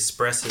because it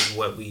expresses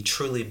what we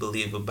truly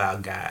believe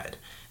about God.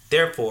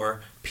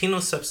 Therefore,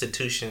 penal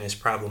substitution is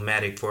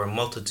problematic for a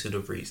multitude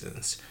of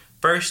reasons.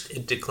 First,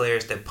 it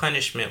declares that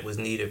punishment was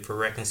needed for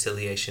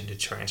reconciliation to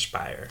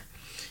transpire.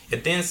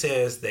 It then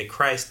says that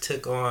Christ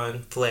took on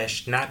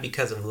flesh not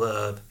because of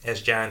love,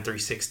 as John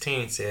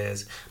 3:16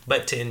 says,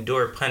 but to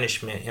endure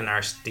punishment in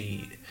our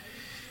stead.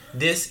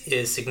 This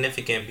is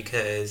significant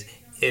because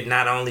it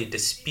not only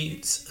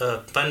disputes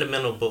a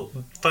fundamental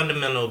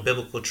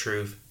biblical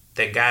truth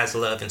that God's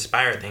love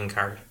inspired the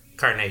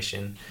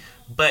incarnation,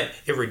 but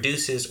it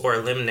reduces or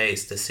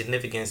eliminates the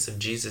significance of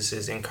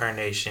Jesus'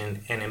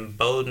 incarnation and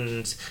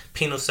emboldens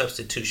penal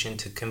substitution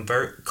to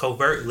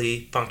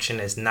covertly function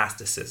as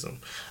Gnosticism,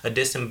 a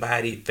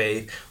disembodied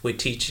faith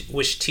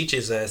which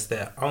teaches us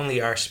that only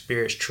our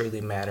spirits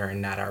truly matter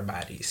and not our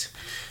bodies.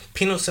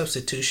 Penal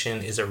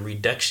substitution is a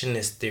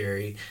reductionist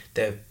theory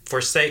that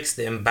forsakes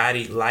the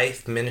embodied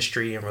life,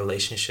 ministry, and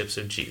relationships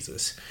of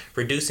Jesus,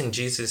 reducing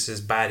Jesus'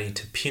 body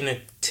to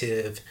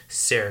punitive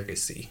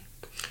surrogacy.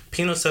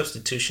 Penal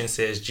substitution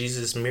says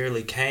Jesus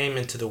merely came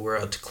into the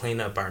world to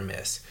clean up our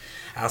mess.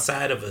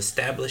 Outside of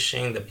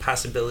establishing the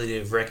possibility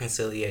of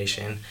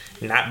reconciliation,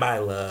 not by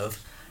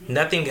love,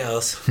 nothing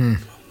else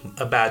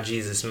about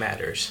Jesus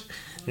matters.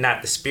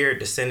 Not the Spirit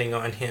descending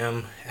on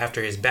him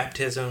after his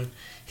baptism,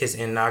 his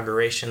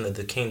inauguration of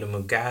the kingdom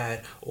of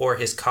God, or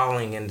his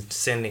calling and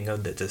sending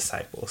of the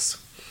disciples.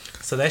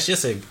 So that's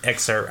just an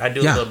excerpt. I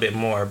do a little bit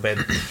more, but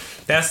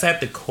that's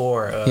at the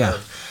core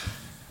of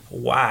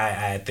why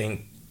I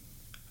think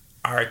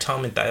our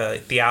atonement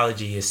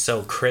theology is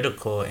so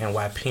critical and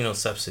why penal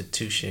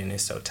substitution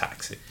is so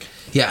toxic.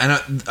 Yeah,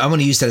 and I want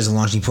to use that as a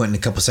launching point in a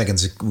couple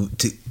seconds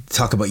to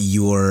talk about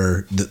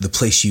the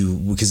place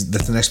because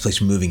that's the next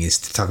place we're moving is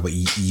to talk about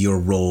your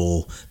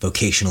role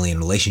vocationally in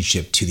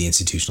relationship to the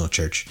institutional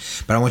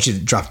church. But I want you to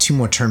drop two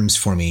more terms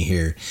for me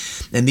here,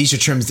 and these are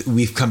terms that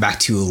we've come back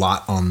to a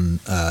lot on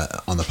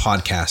the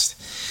podcast.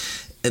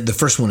 The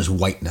first one is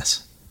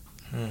whiteness.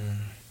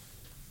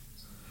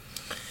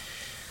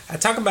 I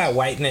talk about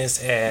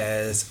whiteness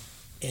as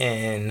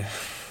an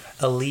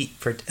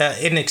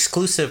an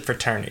exclusive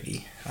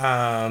fraternity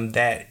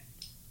that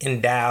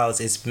endows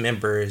its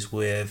members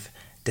with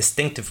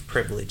distinctive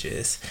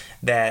privileges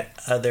that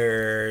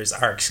others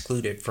are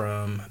excluded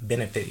from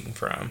benefiting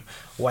from.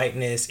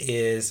 Whiteness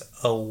is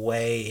a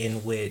way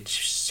in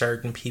which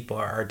certain people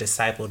are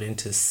discipled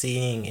into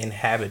seeing,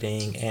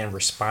 inhabiting, and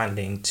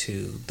responding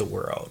to the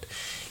world.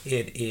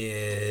 It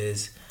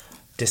is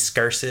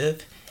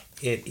discursive.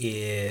 It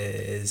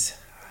is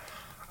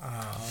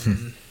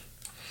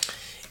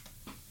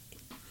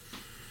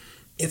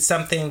it's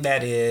something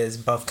that is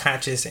both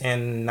conscious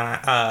and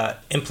not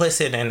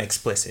implicit and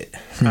explicit.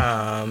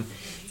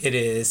 It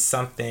is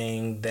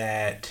something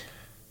that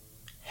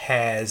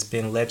has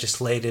been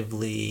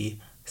legislatively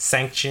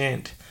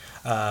sanctioned,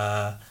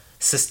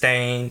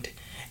 sustained,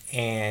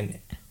 and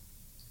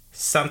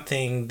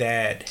something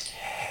that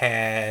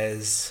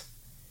has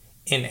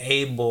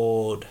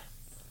enabled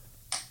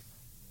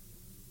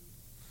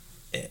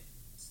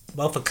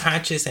both a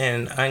conscious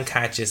and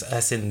unconscious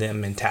us and them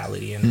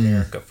mentality in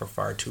America for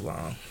far too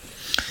long.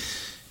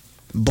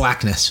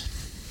 Blackness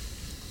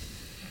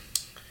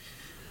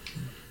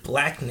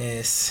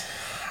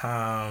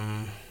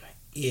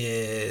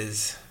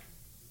is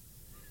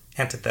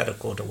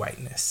antithetical to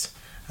whiteness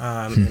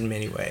in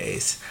many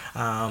ways.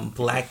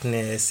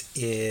 Blackness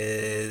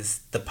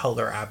is the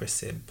polar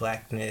opposite.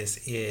 Blackness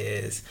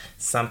is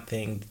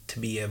something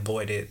to be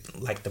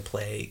avoided like the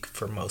plague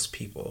for most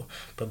people.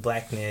 But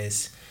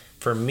blackness,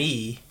 for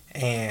me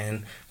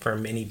and for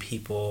many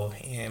people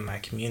in my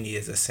community,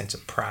 is a sense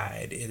of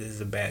pride. It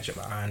is a badge of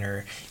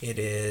honor. It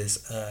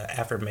is an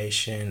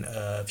affirmation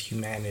of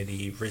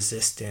humanity,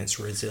 resistance,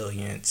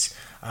 resilience.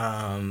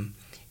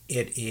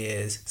 It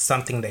is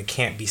something that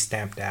can't be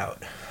stamped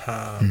out.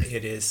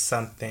 It is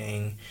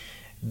something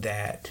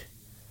that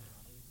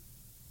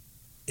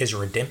is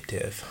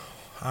redemptive.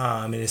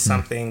 It is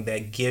something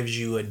that gives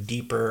you a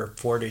deeper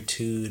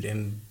fortitude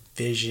and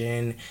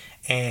vision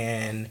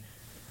and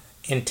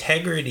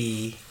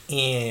integrity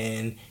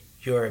in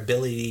your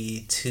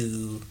ability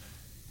to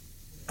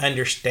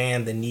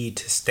understand the need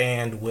to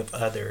stand with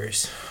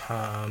others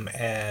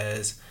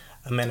as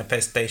a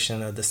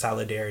manifestation of the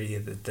solidarity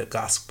that the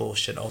gospel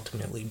should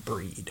ultimately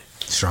breed.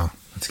 Strong.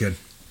 That's good.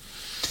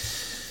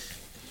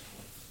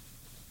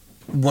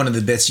 One of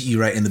the bits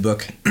you write in the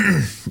book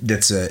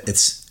it's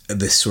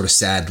this sort of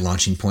sad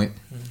launching point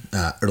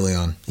early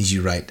on is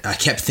you write, I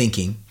kept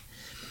thinking,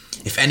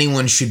 if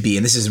anyone should be,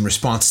 and this is in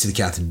response to the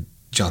Katherine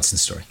Johnson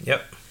story.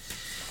 Yep.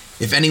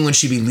 If anyone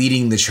should be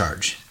leading the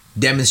charge,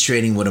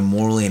 demonstrating what a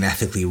morally and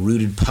ethically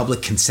rooted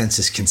public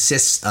consensus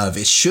consists of,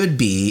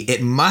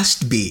 it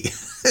must be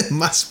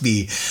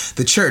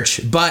the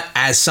church. But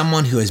as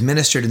someone who has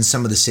ministered in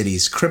some of the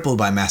cities crippled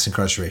by mass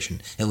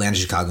incarceration, Atlanta,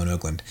 Chicago, and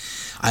Oakland,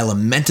 I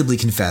lamentably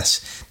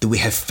confess that we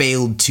have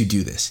failed to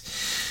do this.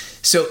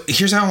 So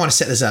here's how I want to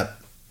set this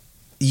up.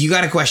 You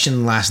got a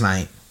question last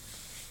night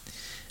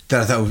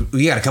that I thought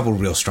we got a couple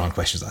of real strong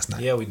questions last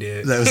night. Yeah, we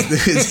did.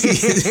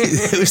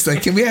 It was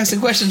like, can we have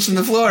some questions from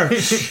the floor?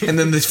 And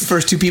then the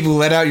first two people who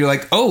let out, you're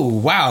like, oh,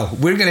 wow,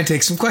 we're going to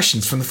take some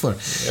questions from the floor.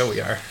 Yeah,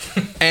 we are.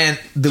 And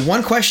the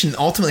one question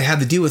ultimately had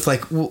to do with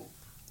like, well,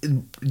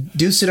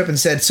 dude stood up and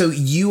said, so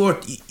you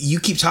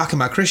keep talking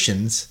about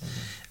Christians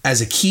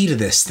as a key to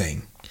this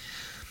thing.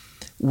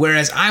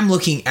 Whereas I'm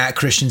looking at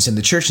Christians in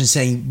the church and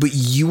saying, but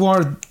you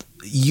are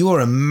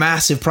a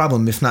massive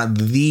problem, if not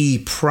the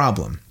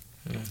problem.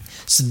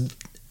 So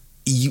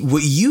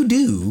what you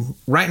do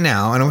right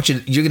now, and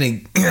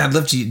I'd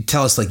love to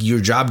tell us like your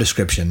job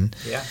description.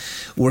 Yeah.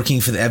 Working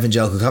for the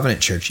Evangelical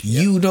Covenant Church.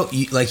 Yeah.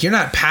 You're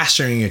not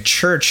pastoring a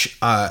church.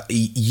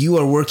 You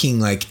are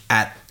working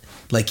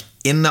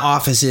in the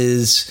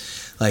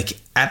offices, like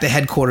at the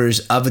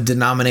headquarters of a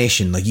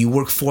denomination. Like you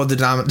work for the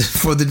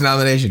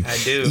denomination. I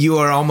do. You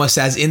are almost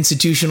as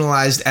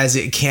institutionalized as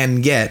it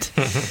can get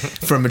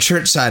from a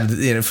church side,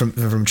 from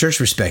a church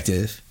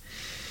perspective.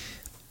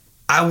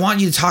 I want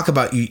you to talk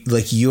about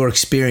your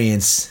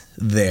experience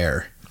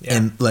there,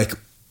 and like,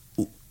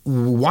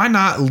 why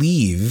not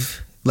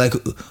leave? Like,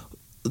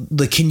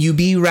 can you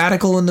be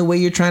radical in the way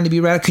you're trying to be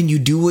radical? Can you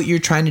do what you're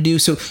trying to do?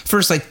 So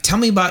first, like, tell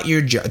me about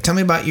your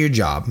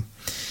job,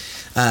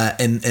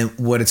 and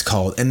what it's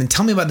called, and then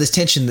tell me about this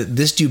tension that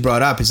this dude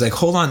brought up. It's like,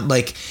 hold on,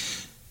 like,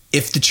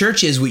 if the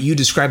church is what you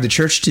describe the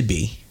church to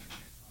be.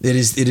 It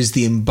is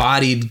the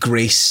embodied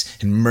grace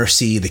and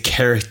mercy, the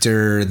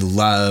character, the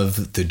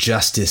love, the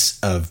justice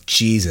of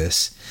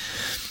Jesus.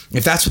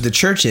 If that's what the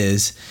church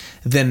is,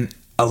 then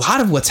a lot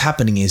of what's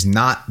happening is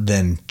not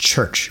then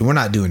church. We're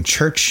not doing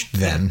church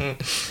then.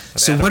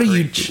 So what are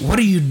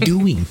you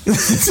doing?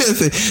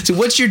 So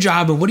what's your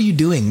job and what are you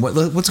doing?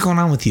 What's going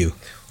on with you?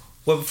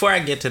 Well, before I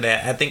get to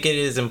that, I think it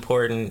is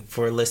important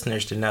for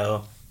listeners to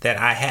know that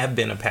I have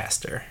been a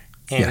pastor.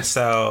 And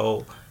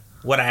so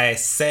what I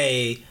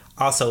say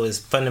also is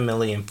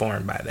fundamentally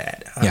informed by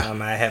that.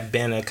 I have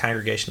been a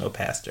congregational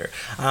pastor.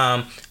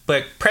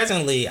 But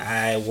presently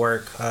I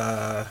work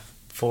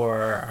for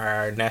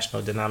our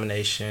national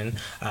denomination,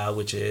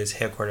 which is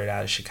headquartered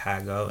out of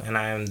Chicago, and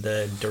I am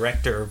the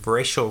director of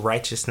racial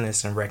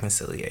righteousness and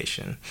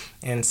reconciliation.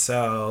 And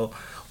so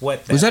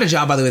was that a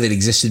job, by the way, that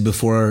existed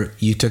before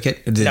you took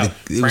it?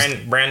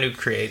 Brand new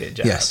created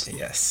job.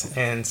 Yes.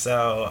 And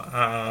so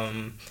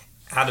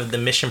out of the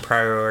mission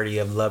priority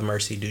of love,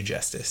 mercy, do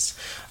justice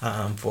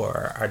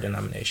for our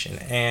denomination.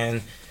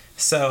 And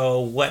so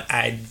what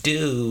I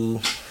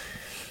do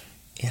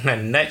in a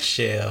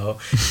nutshell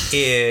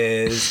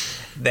is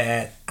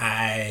that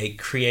I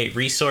create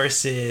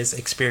resources,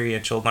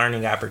 experiential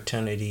learning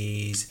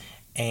opportunities,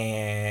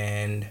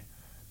 and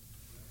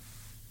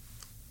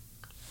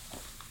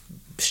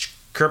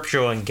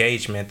scriptural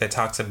engagement that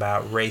talks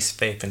about race,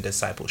 faith, and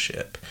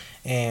discipleship.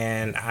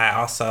 And I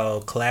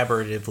also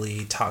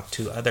collaboratively talk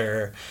to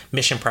other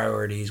mission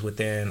priorities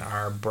within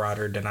our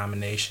broader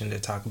denomination to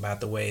talk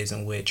about the ways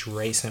in which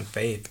race and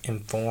faith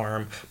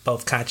inform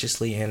both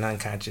consciously and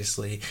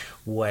unconsciously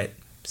what,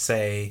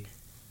 say,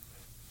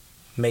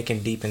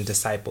 making deepened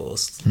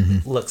disciples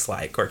looks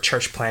like, or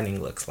church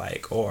planning looks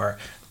like, or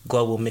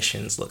global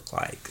missions look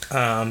like.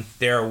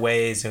 There are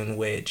ways in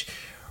which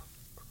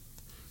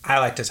I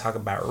like to talk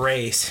about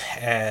race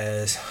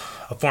as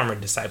a form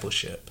of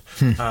discipleship.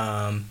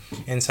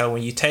 And so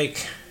when you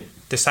take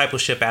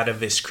discipleship out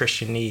of its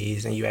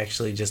Christianese and you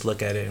actually just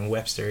look at it in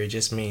Webster, it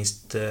just means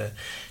to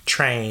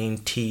train,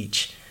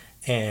 teach,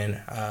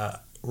 and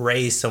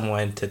raise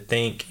someone to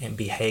think and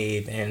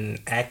behave and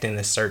act in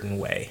a certain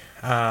way.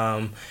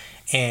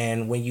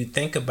 And when you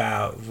think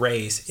about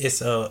race,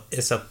 it's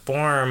a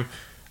form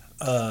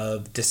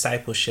of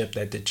discipleship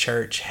that the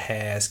church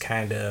has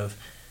kind of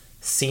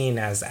seen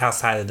as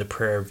outside of the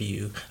prayer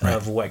view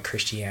of what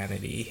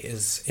Christianity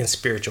is and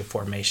spiritual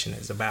formation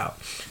is about.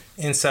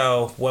 And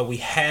so what we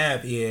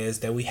have is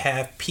that we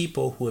have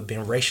people who have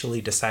been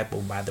racially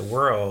discipled by the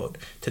world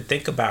to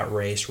think about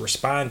race,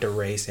 respond to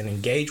race, and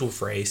engage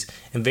with race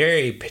in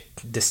very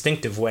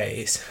distinctive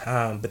ways.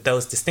 But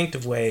those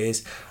distinctive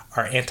ways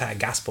are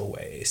anti-gospel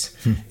ways.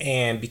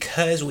 And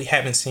because we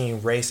haven't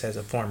seen race as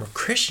a form of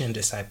Christian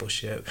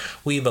discipleship,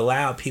 we've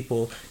allowed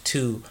people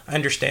to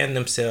understand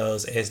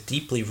themselves as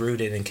deeply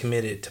rooted and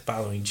committed to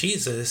following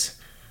Jesus,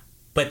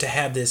 but to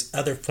have this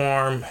other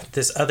form,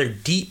 this other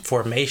deep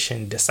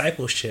formation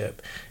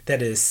discipleship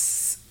that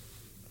is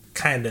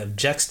kind of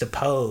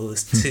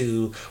juxtaposed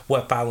to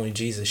what following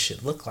Jesus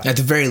should look like. At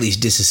the very least,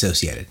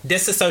 disassociated.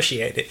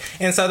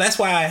 And so that's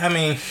why, I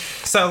mean,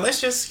 so let's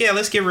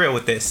get real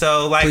with this.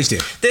 So, like, Please do.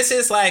 This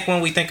is like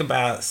when we think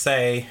about,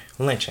 say,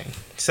 lynching.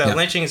 So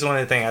lynching is one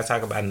of the things I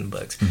talk about in the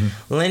books.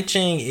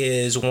 Lynching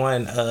is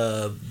one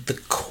of the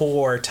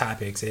core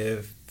topics.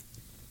 If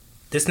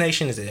this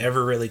nation is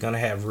ever really going to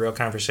have real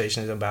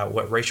conversations about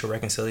what racial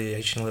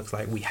reconciliation looks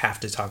like, we have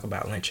to talk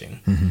about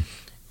lynching.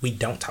 We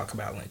don't talk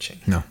about lynching.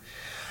 No.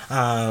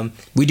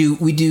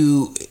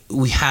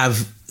 We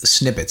have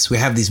snippets. We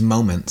have these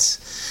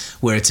moments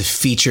where it's a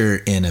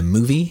feature in a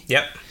movie.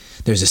 Yep.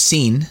 There's a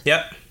scene.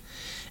 Yep.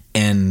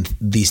 And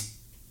these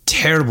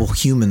terrible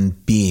human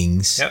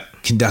beings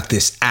conduct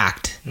this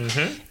act.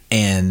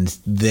 And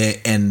it's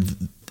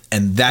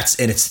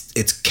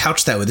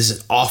couched that way. This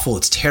is awful.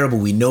 It's terrible.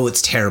 We know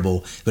it's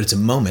terrible, but it's a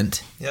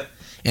moment. Yep.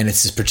 And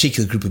it's this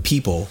particular group of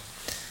people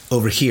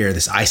over here,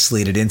 this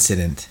isolated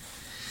incident,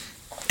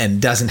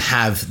 and doesn't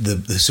have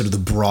the sort of the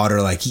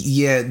broader, like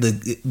you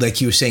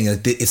were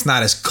saying, it's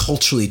not as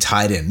culturally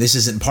tied in. This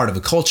isn't part of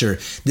a culture.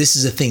 This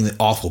is a thing that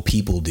awful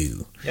people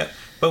do. Yep.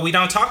 But we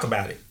don't talk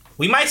about it.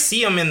 We might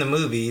see them in the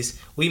movies.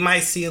 We might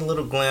see a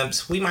little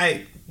glimpse. We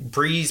might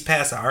breeze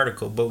past the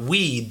article. But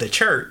we, the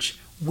church,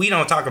 we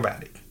don't talk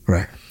about it.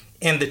 Right.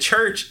 And the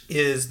church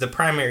is the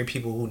primary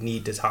people who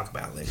need to talk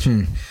about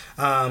lynching.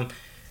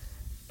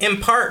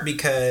 In part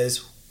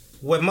because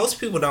what most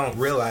people don't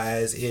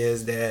realize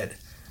is that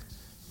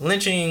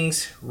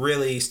lynchings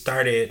really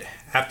started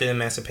after the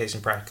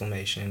Emancipation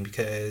Proclamation,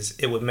 because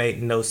it would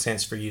make no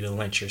sense for you to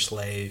lynch your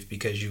slave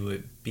because you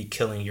would be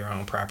killing your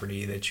own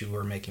property that you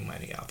were making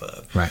money off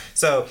of. Right.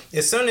 So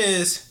as soon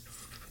as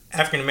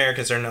African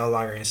Americans are no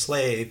longer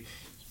enslaved,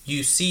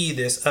 you see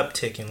this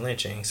uptick in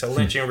lynching. So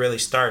lynching really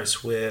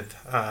starts with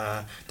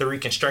the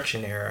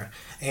Reconstruction era.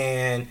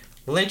 And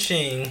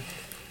lynching,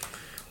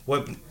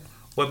 what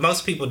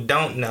most people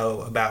don't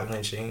know about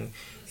lynching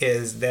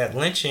is that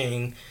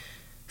lynching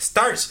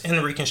starts in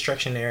the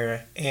Reconstruction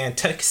era, and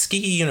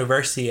Tuskegee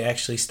University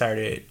actually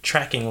started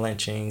tracking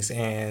lynchings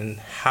and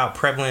how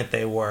prevalent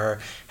they were,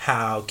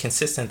 how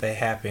consistent they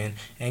happened.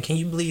 And can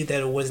you believe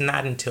that it was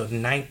not until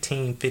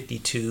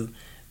 1952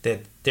 that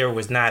there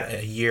was not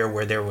a year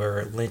where there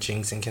were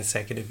lynchings in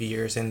consecutive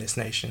years in this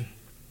nation?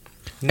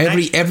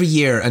 Every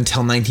year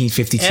until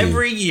 1952.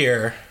 Every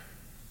year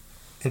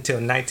until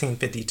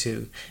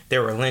 1952,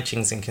 there were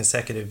lynchings in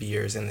consecutive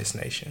years in this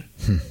nation.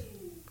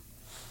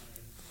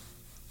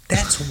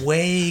 That's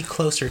way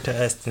closer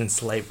to us than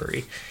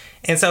slavery.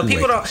 And so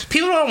people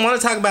don't want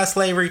to talk about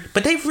slavery,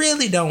 but they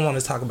really don't want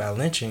to talk about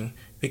lynching,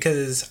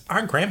 because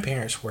our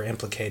grandparents were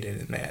implicated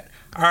in that.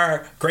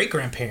 Our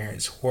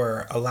great-grandparents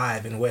were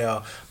alive and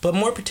well. But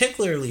more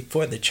particularly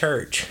for the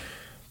church,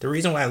 the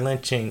reason why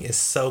lynching is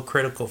so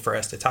critical for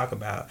us to talk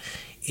about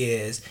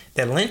is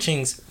that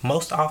lynchings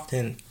most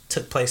often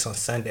took place on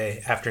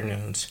Sunday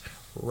afternoons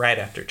right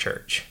after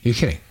church. You're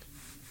kidding?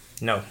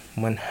 No,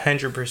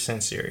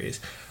 100%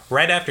 serious.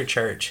 Right after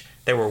church,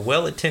 they were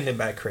well attended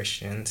by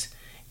Christians,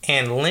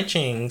 and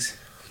lynchings,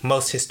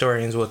 most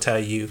historians will tell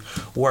you,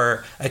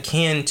 were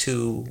akin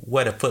to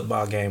what a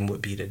football game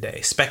would be today.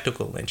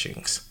 Spectacle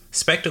lynchings.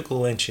 Spectacle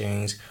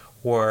lynchings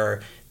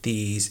were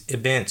these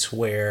events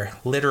where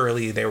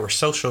literally there were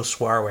social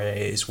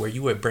soirees where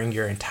you would bring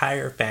your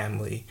entire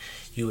family,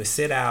 you would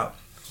sit out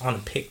on a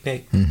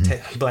picnic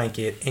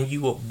blanket, and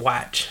you would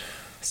watch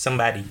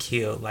somebody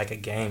killed like a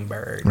game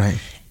bird. Right.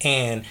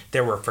 And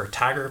there were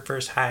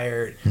photographers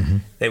hired.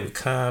 They would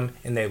come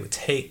and they would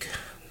take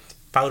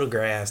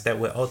photographs that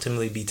would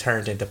ultimately be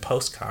turned into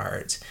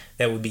postcards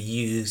that would be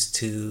used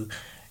to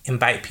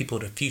invite people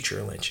to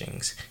future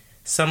lynchings.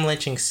 Some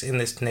lynchings in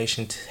this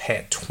nation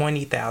had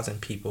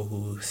 20,000 people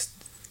who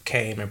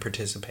came and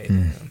participated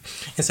in them.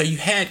 And so you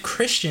had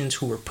Christians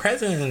who were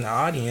present in the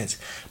audience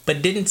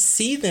but didn't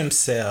see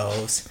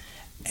themselves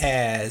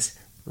as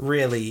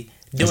really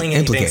doing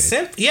anything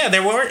simple. Yeah, they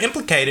weren't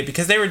implicated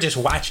because they were just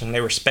watching.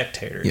 They were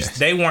spectators. Yes.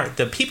 They weren't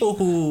the people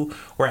who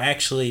were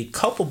actually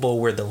culpable.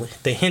 Were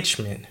the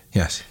henchmen.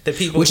 Yes. The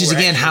people, which is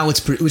again how it's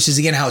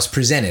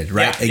presented,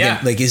 right? Yeah,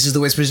 again, like this is the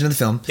way it's presented in the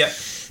film. Yep.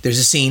 There's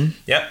a scene.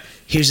 Yep.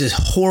 Here's this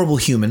horrible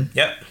human.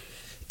 Yep.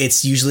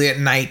 It's usually at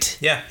night.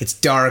 Yeah. It's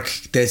dark.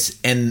 This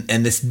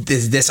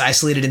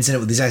isolated incident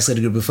with this isolated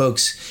group of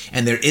folks,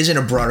 and there isn't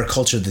a broader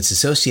culture that's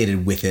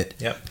associated with it.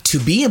 Yep. To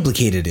be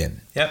implicated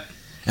in. Yep.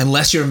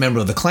 Unless you're a member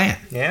of the Klan.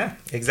 Yeah,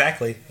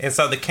 exactly. And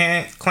so the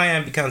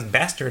Klan becomes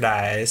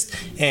bastardized,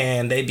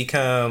 and they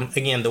become,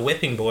 again, the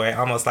whipping boy,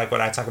 almost like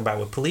what I talk about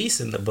with police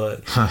in the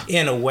book,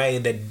 in a way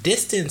that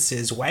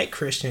distances white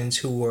Christians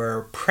who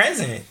were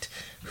present,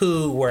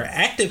 who were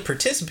active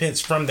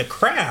participants from the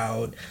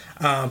crowd,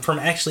 from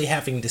actually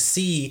having to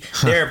see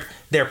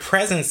their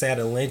presence at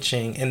a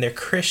lynching and their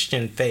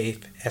Christian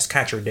faith as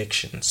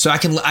contradictions. So I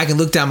can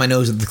look down my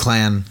nose at the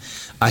Klan,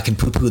 I can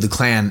poo-poo the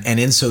Klan, and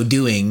in so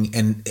doing,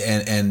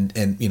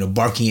 and you know,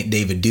 barking at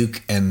David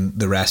Duke and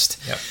the rest,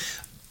 yep.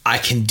 I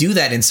can do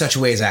that in such a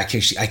way as I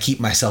keep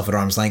myself at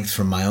arm's length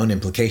from my own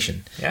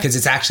implication, because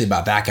it's actually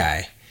about that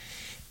guy.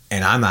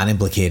 and I'm not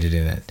implicated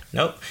in it.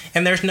 Nope.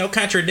 And there's no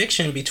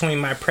contradiction between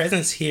my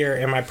presence here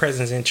and my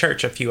presence in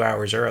church a few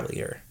hours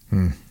earlier.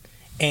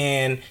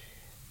 And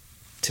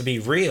to be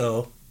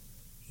real,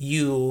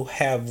 you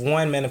have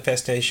one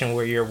manifestation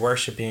where you're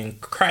worshiping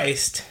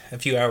Christ a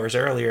few hours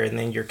earlier, and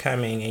then you're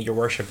coming and you're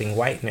worshiping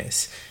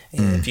whiteness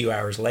a few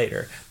hours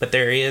later. But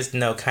there is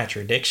no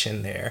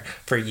contradiction there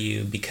for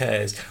you,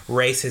 because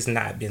race has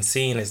not been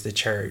seen as the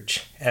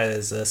church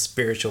as a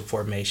spiritual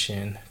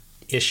formation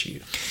issue.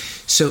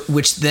 So,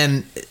 which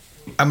then,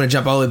 I'm going to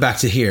jump all the way back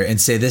to here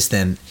and say this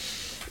then,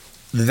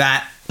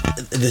 that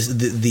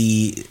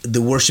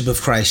the worship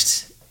of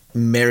Christ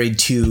married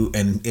to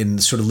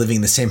and sort of living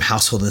in the same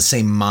household, in the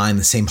same mind,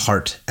 the same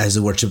heart as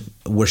the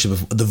worship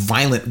of the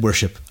violent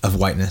worship of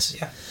whiteness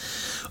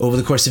over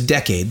the course of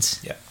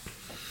decades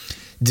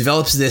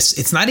develops this.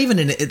 It's not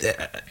even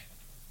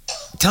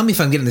tell me if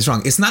I'm getting this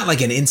wrong. It's not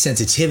like an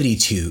insensitivity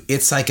to,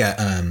 it's like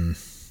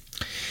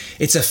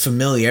it's a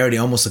familiarity,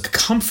 almost like a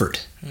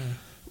comfort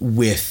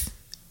with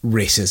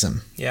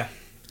racism. Yeah.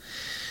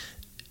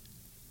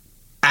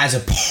 As a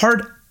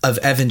part of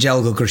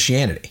evangelical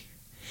Christianity.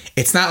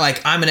 It's not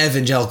like I'm an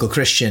evangelical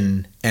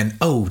Christian and,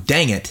 oh,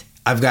 dang it,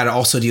 I've got to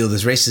also deal with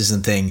this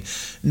racism thing.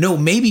 No,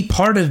 maybe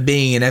part of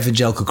being an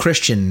evangelical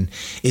Christian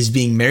is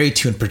being married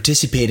to and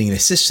participating in a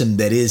system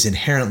that is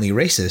inherently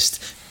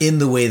racist in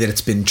the way that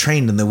it's been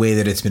trained, in the way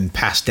that it's been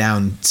passed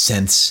down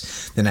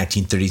since the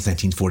 1930s,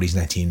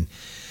 1940s,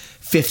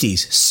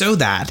 1950s, so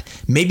that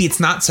maybe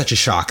it's not such a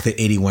shock that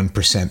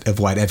 81% of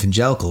white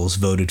evangelicals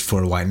voted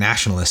for a white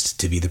nationalist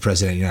to be the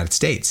president of the United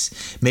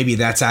States. Maybe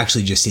that's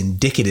actually just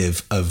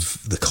indicative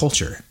of the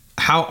culture.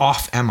 How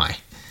off am I?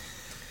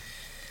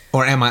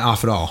 Or am I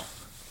off at all?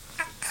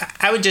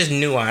 I would just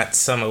nuance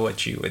some of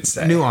what you would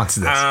say. Nuance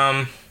this.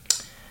 I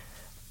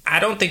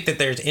don't think that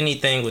there's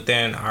anything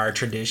within our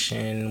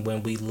tradition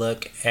when we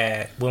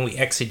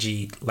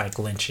exegete like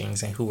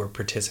lynchings and who were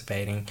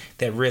participating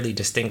that really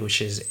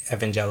distinguishes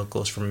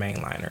evangelicals from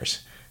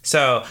mainliners.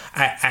 So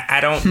I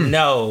don't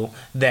know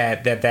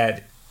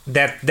that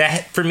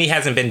for me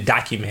hasn't been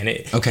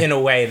documented in a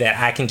way that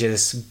I can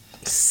just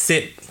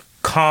sit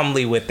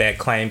calmly with that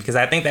claim, because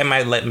I think that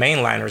might let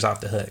mainliners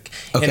off the hook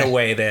in a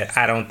way that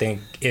I don't think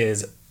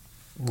is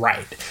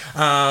right.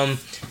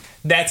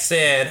 That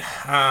said,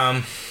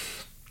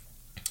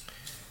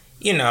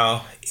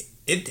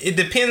 it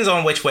depends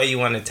on which way you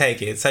want to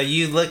take it. So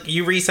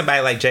you read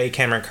somebody like J.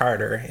 Cameron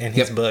Carter in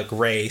his book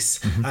Race,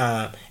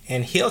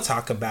 and he'll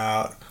talk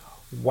about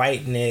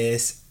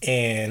whiteness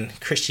and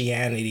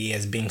Christianity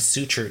as being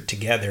sutured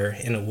together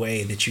in a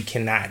way that you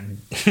cannot,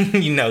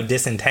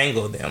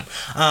 disentangle them.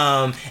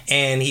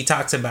 And he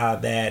talks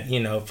about that,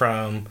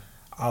 from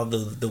all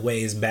the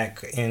ways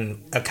back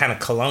in a kind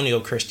of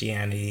colonial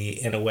Christianity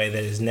in a way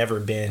that has never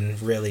been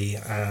really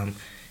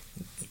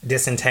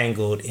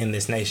disentangled in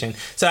this nation.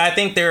 So I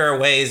think there are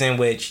ways in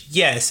which,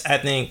 yes, I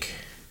think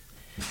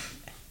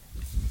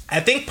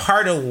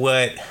part of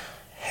what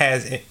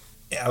has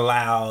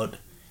allowed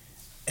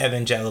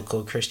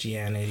evangelical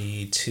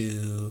Christianity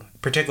to,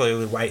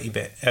 particularly white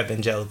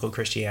evangelical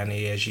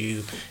Christianity, as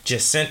you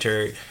just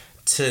centered,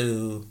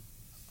 to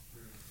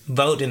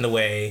vote in the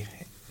way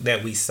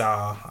that we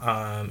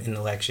saw in the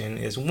election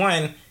is,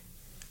 one,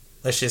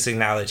 let's just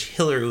acknowledge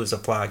Hillary was a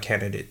flawed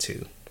candidate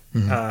too.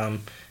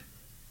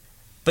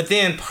 But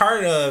then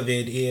part of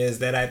it is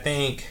that I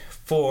think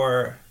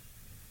for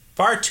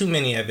far too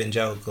many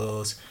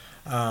evangelicals,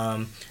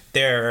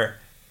 their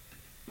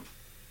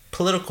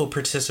political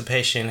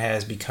participation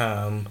has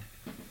become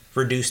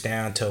reduced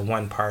down to a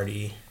one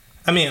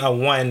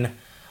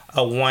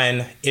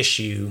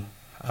issue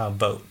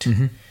vote,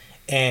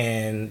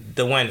 and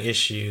the one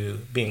issue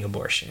being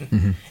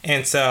abortion.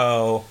 And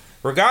so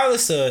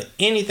regardless of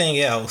anything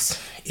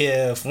else,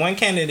 if one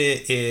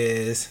candidate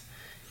is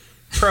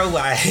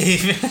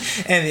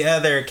pro-life and the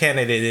other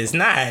candidate is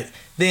not,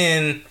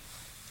 then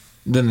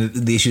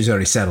the issue's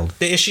already settled.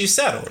 The issue's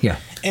settled. Yeah.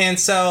 And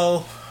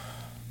so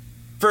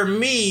for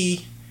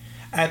me,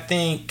 I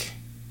think,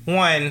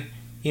 one,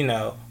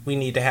 we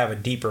need to have a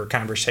deeper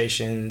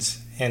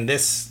conversations. And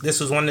this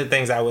was one of the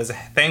things I was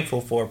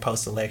thankful for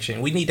post-election.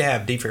 We need to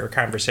have deeper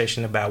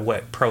conversation about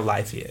what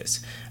pro-life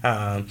is,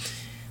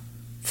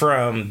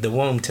 from the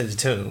womb to the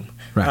tomb.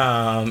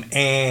 Right.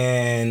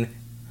 And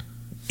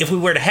if we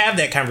were to have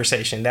that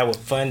conversation, that would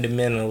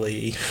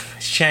fundamentally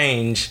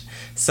change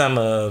some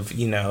of,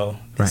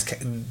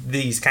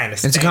 these kind of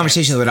stands. It's a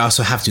conversation that would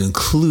also have to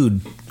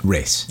include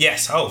race.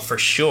 Yes. Oh, for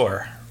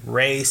sure.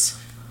 Race,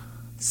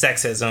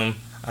 sexism,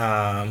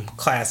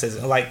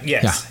 classism.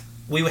 Yes. Yeah.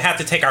 We would have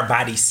to take our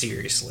bodies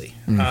seriously.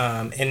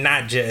 And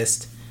not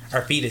just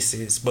our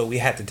fetuses, but we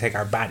have to take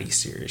our bodies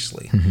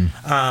seriously.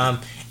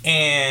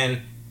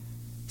 And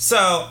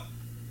so...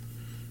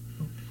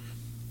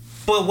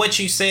 But what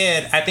you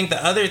said, I think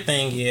the other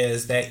thing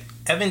is that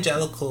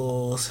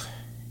evangelicals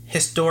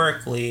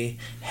historically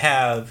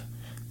have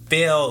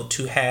failed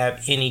to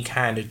have any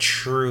kind of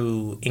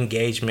true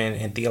engagement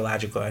and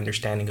theological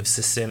understanding of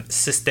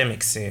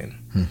systemic sin.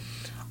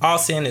 all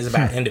sin is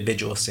about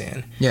individual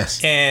sin.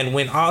 Yes. And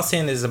when all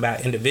sin is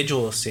about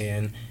individual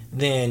sin,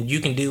 then you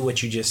can do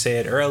what you just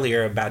said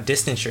earlier about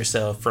distance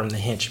yourself from the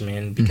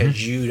henchman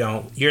because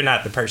you're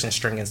not the person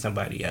stringing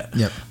somebody up.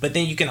 Yep. But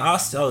then you can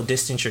also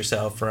distance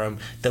yourself from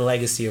the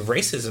legacy of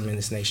racism in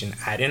this nation.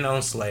 I didn't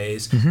own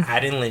slaves.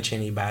 I didn't lynch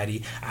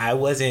anybody. I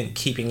wasn't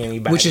keeping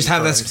anybody. Which is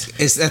how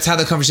that's how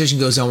the conversation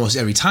goes almost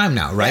every time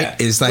now, right? Yeah.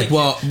 It's like,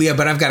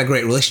 but I've got a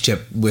great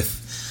relationship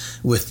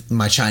with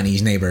my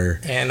Chinese neighbor,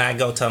 and I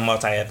go to a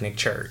multi-ethnic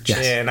church.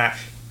 Yes. And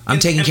I'm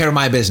taking care of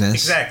my business.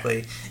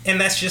 Exactly. And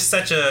that's just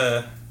such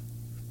a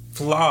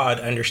flawed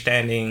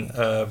understanding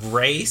of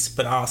race,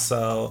 but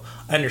also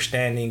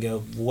understanding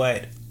of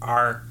what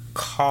our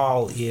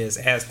call is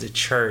as the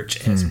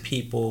church, as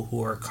people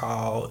who are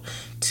called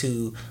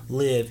to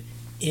live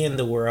in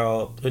the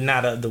world, but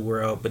not of the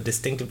world, but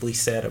distinctively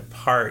set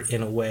apart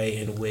in a way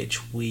in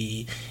which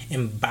we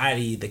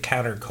embody the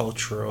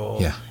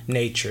countercultural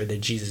nature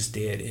that Jesus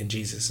did in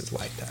Jesus'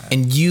 lifetime.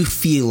 And you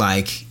feel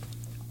like,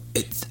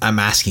 it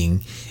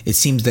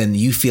seems then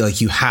you feel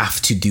like you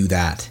have to do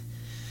that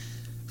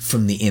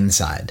from the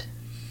inside,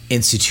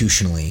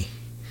 institutionally,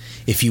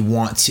 if you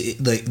want to,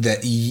 like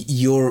that.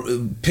 You're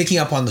picking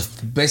up on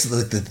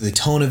basically the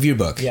tone of your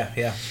book,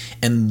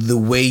 and the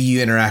way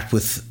you interact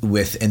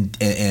with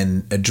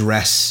and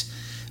address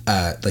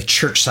like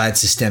church side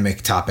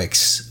systemic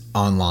topics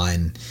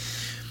online.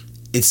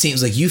 It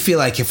seems like you feel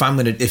like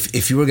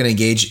if you were gonna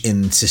engage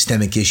in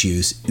systemic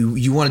issues,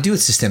 you want to do it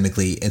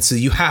systemically, and so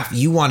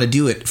you want to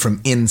do it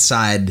from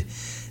inside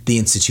the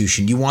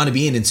institution. You want to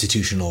be an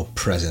institutional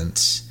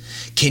presence.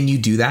 Can you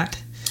do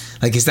that?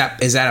 Like, is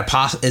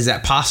that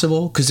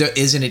possible? Because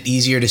isn't it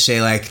easier to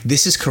say, like,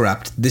 this is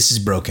corrupt, this is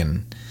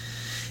broken,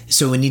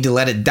 so we need to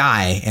let it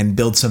die and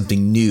build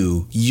something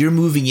new? You're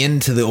moving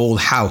into the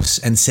old house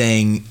and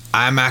saying,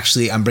 I'm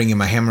bringing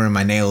my hammer and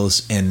my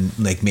nails and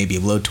like maybe a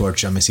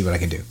blowtorch. I'm gonna see what I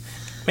can do.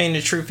 I mean,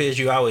 the truth is,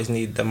 you always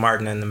need the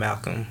Martin and the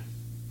Malcolm.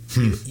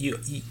 You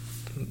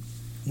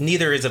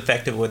neither is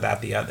effective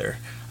without the other.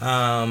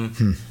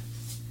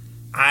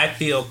 I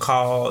feel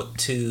called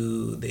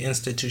to the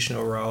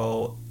institutional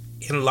role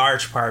in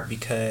large part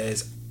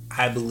because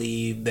I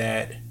believe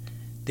that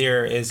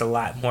there is a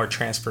lot more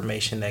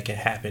transformation that can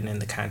happen in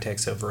the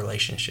context of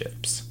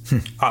relationships,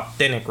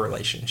 authentic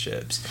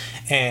relationships.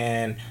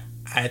 And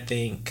I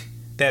think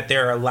that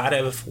there are a lot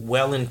of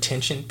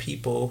well-intentioned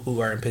people who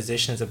are in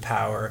positions of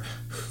power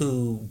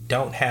who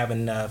don't have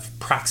enough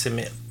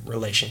proximate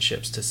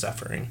relationships to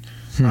suffering.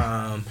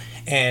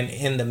 And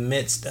in the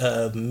midst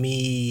of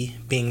me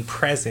being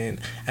present,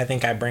 I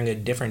think I bring a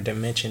different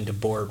dimension to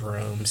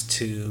boardrooms,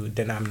 to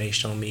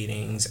denominational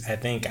meetings. I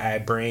think I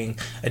bring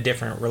a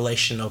different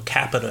relational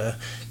capita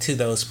to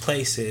those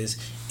places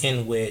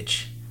in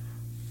which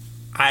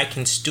I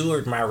can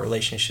steward my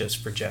relationships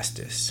for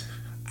justice.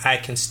 I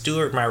can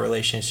steward my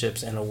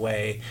relationships in a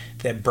way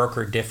that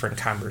broker different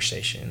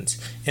conversations,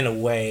 in a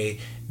way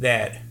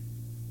that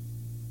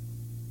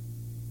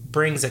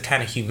brings a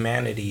kind of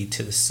humanity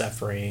to the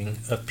suffering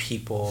of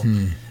people,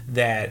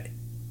 that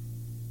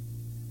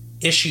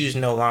issues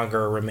no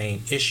longer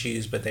remain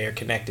issues, but they are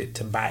connected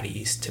to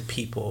bodies, to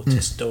people, to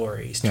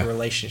stories, to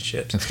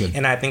relationships. That's good.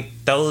 And I think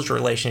those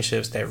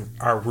relationships that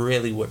are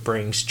really what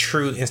brings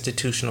true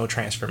institutional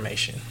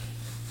transformation.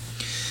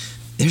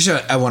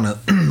 I want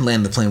to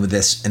land the plane with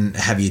this and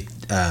have you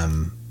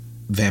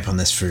vamp on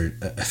this for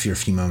a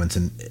few moments.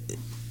 And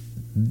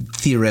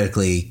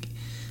theoretically,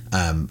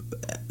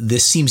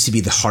 this seems to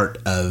be the heart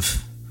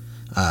of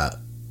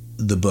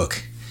the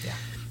book.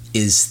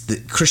 Is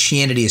that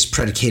Christianity is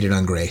predicated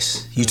on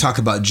grace. You talk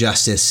about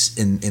justice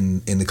in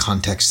the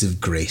context of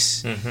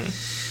grace.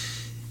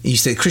 You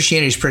say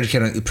Christianity is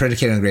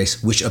predicated on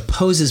grace, which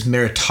opposes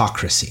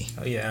meritocracy.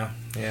 Oh yeah.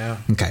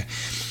 Okay.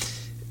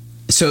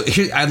 So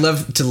here, I'd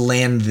love to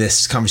land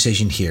this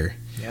conversation here.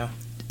 Yeah.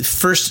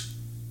 First,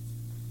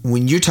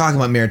 when you're talking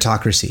about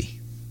meritocracy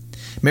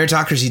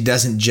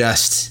doesn't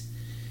just.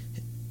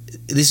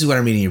 This is what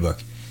I'm reading in your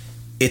book.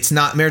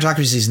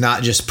 Meritocracy is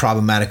not just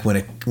problematic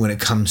when it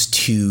comes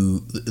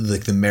to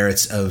like the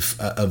merits of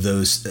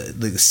those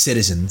the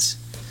citizens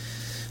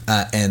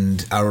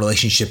and our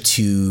relationship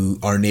to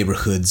our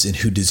neighborhoods and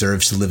who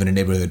deserves to live in a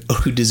neighborhood or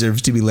who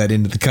deserves to be let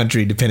into the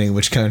country, depending on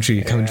which country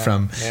you're coming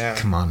from. Yeah.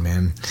 Come on,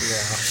 man.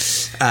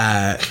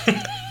 Yeah.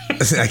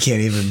 I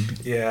can't even.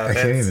 Yeah. I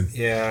can't even.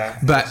 Yeah.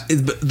 But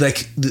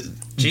like.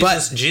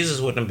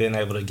 Jesus wouldn't have been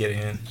able to get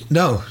in.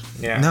 No.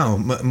 Yeah. No.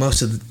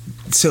 Most of.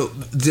 So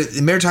the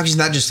meritocracy is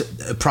not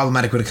just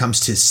problematic when it comes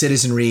to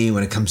citizenry,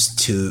 when it comes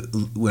to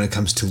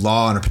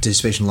law and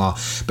participation law,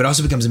 but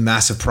also becomes a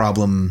massive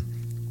problem.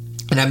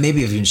 And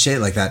maybe if you can say it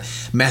like that,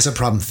 massive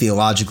problem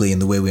theologically in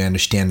the way we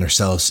understand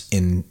ourselves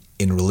in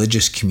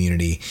religious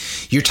community.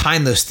 You're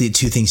tying those two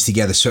things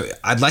together. So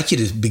I'd like you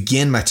to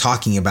begin by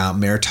talking about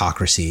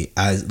meritocracy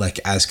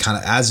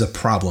as a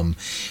problem,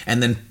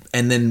 and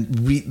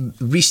then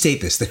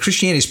restate this: that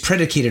Christianity is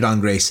predicated on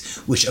grace,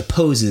 which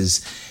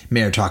opposes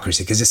meritocracy,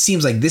 because it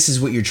seems like this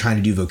is what you're trying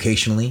to do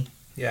vocationally.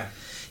 Yeah.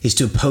 is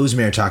to oppose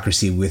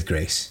meritocracy with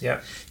grace.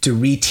 Yep. To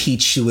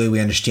reteach the way we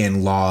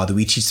understand law, to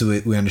reteach the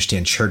way we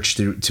understand church,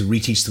 to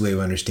reteach the way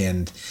we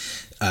understand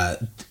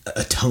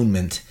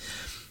atonement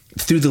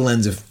through the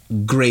lens of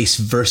grace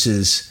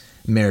versus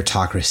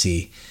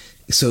meritocracy.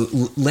 So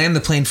land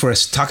the plane for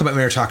us. Talk about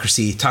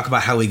meritocracy. Talk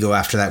about how we go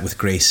after that with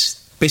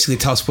grace. Basically,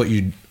 tell us what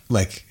you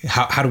like.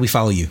 How do we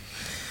follow you?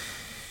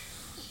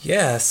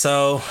 Yeah.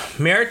 So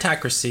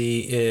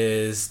meritocracy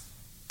is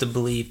the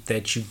belief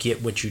that you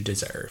get what you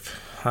deserve,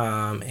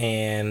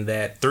 and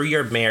that through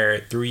your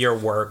merit, through your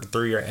work,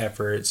 through your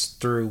efforts,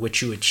 through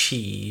what you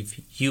achieve,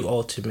 you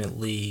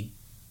ultimately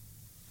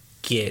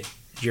get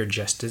your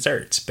just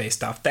desserts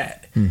based off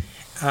that.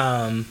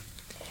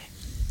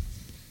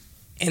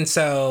 And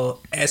so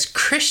as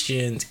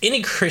Christians,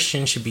 any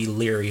Christian should be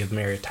leery of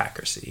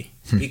meritocracy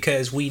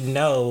because we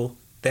know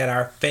that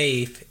our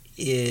faith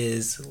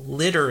is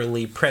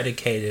literally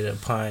predicated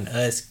upon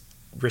us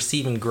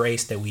receiving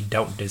grace that we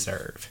don't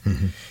deserve.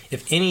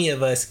 If any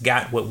of us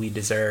got what we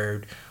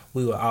deserved,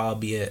 we will all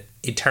be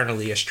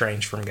eternally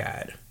estranged from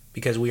God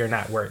because we are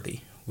not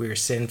worthy. We are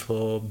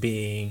sinful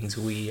beings.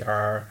 We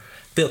are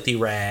filthy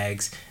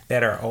rags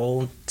that are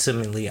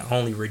ultimately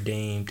only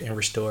redeemed and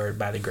restored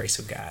by the grace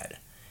of God.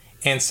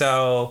 And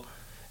so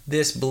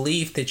this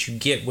belief that you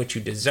get what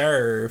you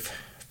deserve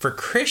for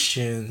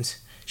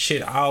Christians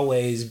should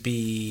always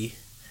be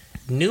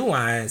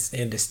nuanced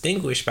and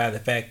distinguished by the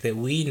fact that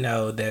we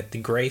know that the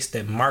grace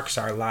that marks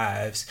our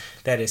lives,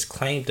 that has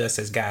claimed us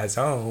as God's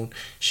own,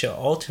 should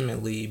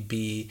ultimately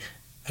be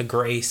a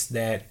grace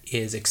that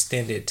is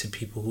extended to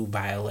people who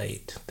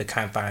violate the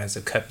confines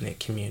of covenant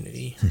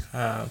community,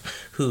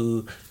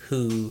 who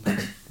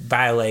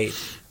violate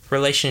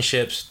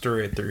relationships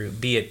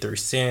be it through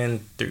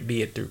sin,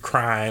 be it through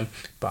crime.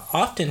 But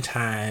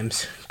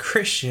oftentimes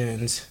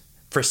Christians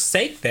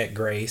forsake that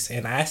grace,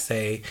 and I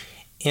say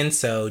in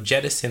so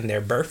jettison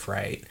their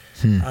birthright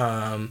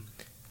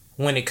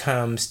when it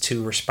comes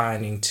to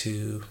responding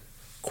to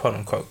quote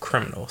unquote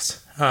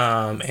criminals,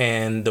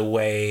 and the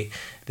way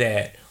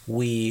that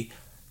we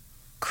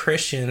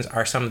Christians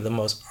are some of the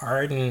most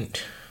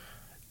ardent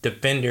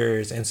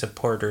defenders and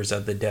supporters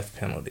of the death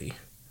penalty.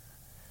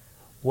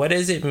 What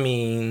does it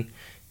mean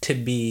to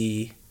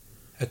be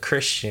a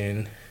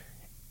Christian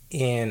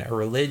in a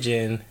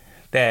religion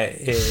that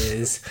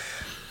is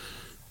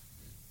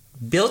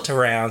built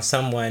around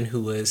someone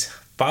who was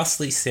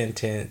falsely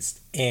sentenced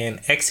and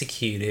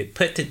executed,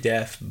 put to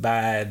death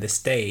by the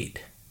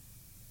state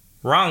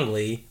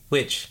wrongly,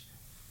 which,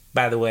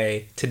 by the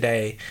way,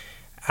 today,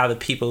 out of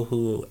the people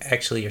who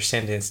actually are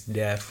sentenced to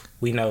death,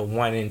 we know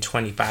 1 in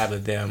 25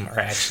 of them are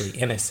actually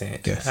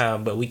innocent. Yes.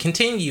 But we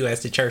continue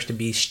as the church to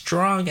be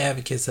strong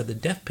advocates of the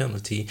death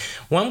penalty.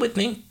 One would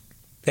think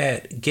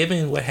that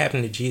given what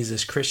happened to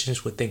Jesus,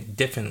 Christians would think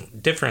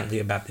differently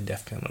about the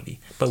death penalty,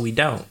 but we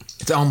don't.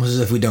 It's almost as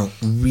if we don't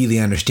really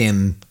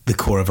understand the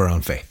core of our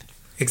own faith.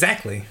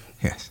 Exactly.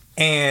 Yes.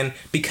 And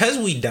because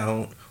we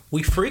don't,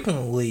 we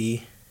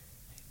frequently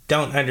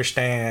don't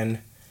understand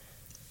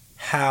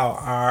how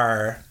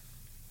our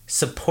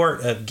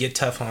support of get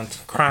tough on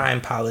crime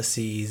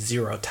policies,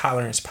 zero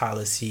tolerance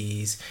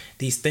policies,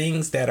 these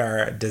things that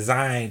are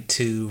designed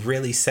to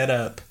really set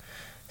up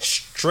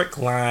strict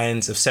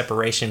lines of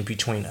separation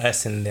between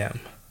us and them.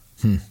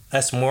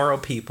 Us moral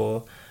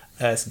people,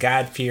 us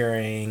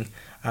God-fearing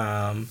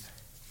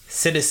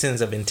citizens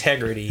of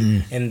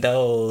integrity, and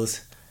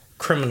those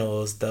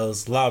criminals,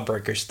 those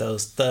lawbreakers,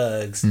 those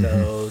thugs,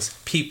 those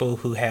people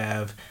who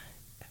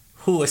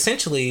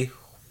essentially,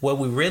 what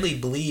we really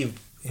believe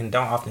and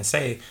don't often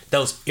say,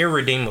 those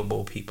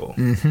irredeemable people,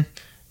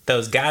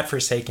 those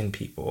God-forsaken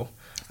people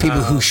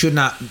who should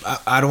not,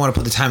 I don't want to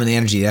put the time and the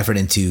energy, the effort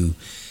into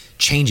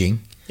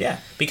changing. Yeah,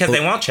 because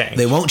they won't change.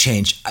 They won't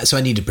change, so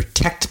I need to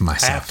protect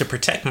myself. I have to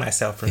protect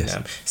myself from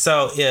them.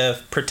 So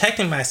if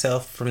protecting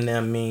myself from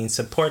them means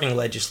supporting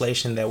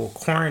legislation that will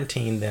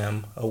quarantine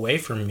them away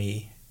from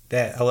me,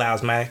 that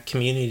allows my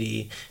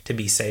community to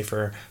be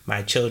safer,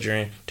 my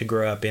children to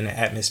grow up in an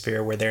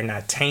atmosphere where they're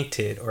not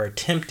tainted or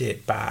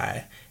tempted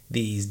by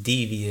these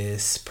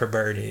devious,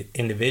 perverted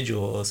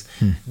individuals,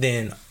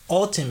 then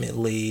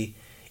ultimately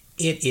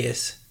it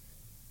is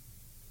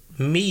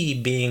me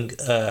being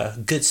a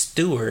good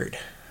steward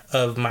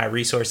of my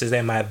resources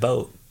and my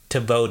vote to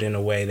vote in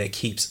a way that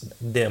keeps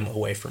them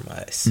away from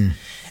us.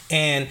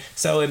 And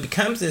so it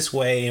becomes this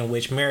way in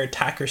which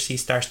meritocracy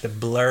starts to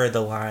blur the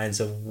lines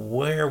of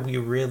where we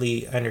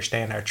really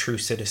understand our true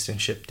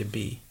citizenship to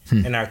be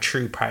and our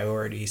true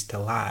priorities to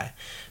lie.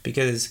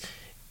 Because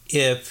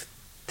if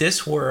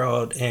this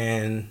world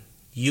and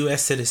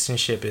U.S.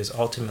 citizenship is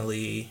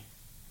ultimately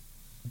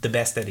the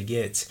best that it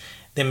gets,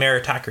 then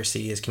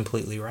meritocracy is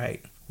completely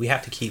right. We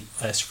have to keep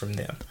us from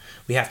them.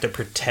 We have to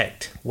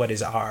protect what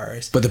is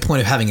ours. But the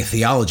point of having a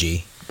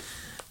theology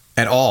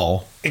at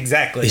all is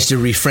to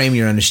reframe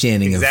your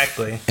understanding of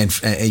and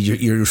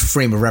your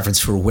frame of reference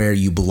for where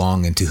you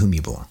belong and to whom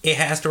you belong. It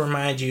has to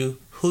remind you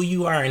who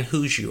you are and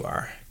whose you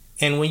are.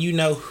 And when you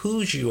know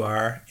whose you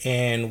are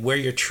and where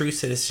your true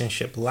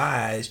citizenship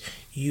lies,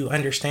 you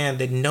understand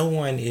that no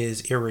one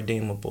is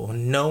irredeemable.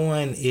 No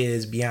one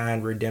is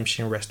beyond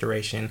redemption,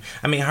 restoration.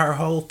 I mean, our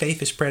whole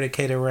faith is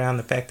predicated around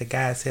the fact that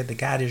God said that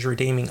God is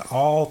redeeming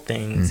all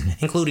things,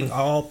 including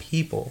all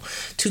people,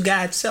 to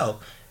God's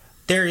self.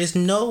 There is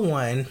no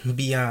one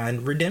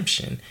beyond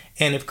redemption.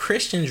 And if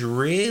Christians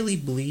really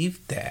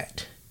believe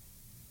that,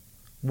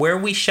 where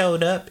we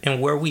showed up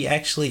and where we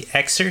actually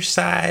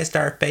exercised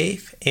our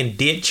faith and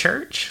did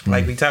church,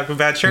 like we talked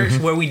about church,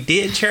 where we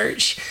did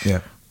church,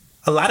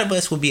 a lot of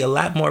us would be a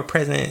lot more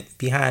present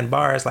behind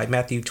bars like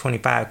Matthew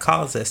 25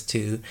 calls us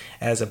to,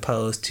 as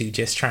opposed to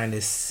just trying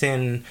to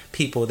send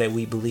people that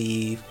we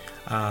believe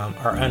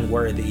are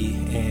unworthy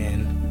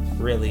and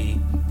really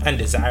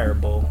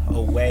undesirable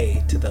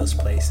away to those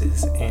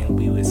places, and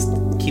we would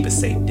keep a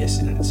safe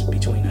distance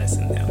between us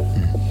and them.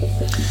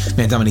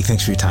 Man, Dominique,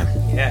 thanks for your time.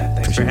 Yeah,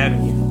 thanks for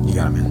having you. You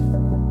got it,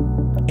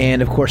 man.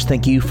 And of course,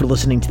 thank you for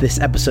listening to this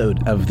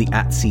episode of the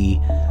At Sea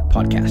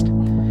podcast.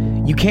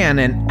 You can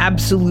and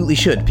absolutely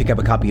should pick up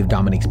a copy of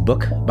Dominique's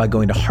book by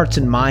going to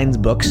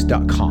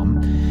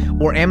heartsandmindsbooks.com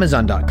or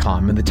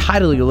amazon.com, and the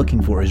title you're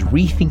looking for is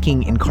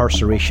Rethinking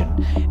Incarceration.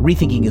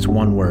 Rethinking is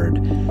one word.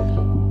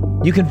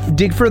 You can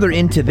dig further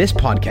into this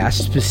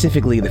podcast,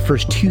 specifically the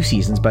first 2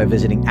 seasons, by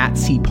visiting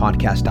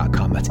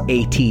atseapodcast.com. That's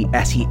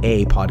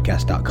ATSEA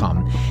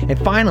podcast.com. And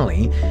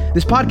finally,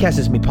 this podcast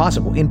is made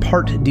possible in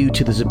part due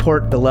to the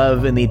support, the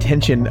love, and the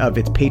attention of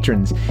its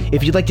patrons.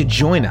 If you'd like to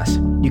join us,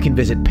 you can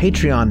visit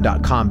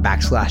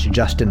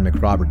patreon.com/Justin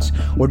McRoberts,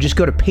 or just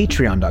go to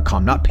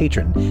patreon.com, not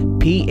patron,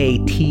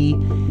 PATREON,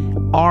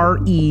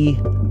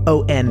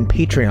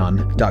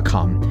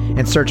 patreon.com,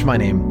 and search my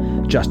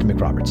name, Justin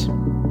McRoberts.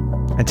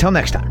 Until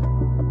next time.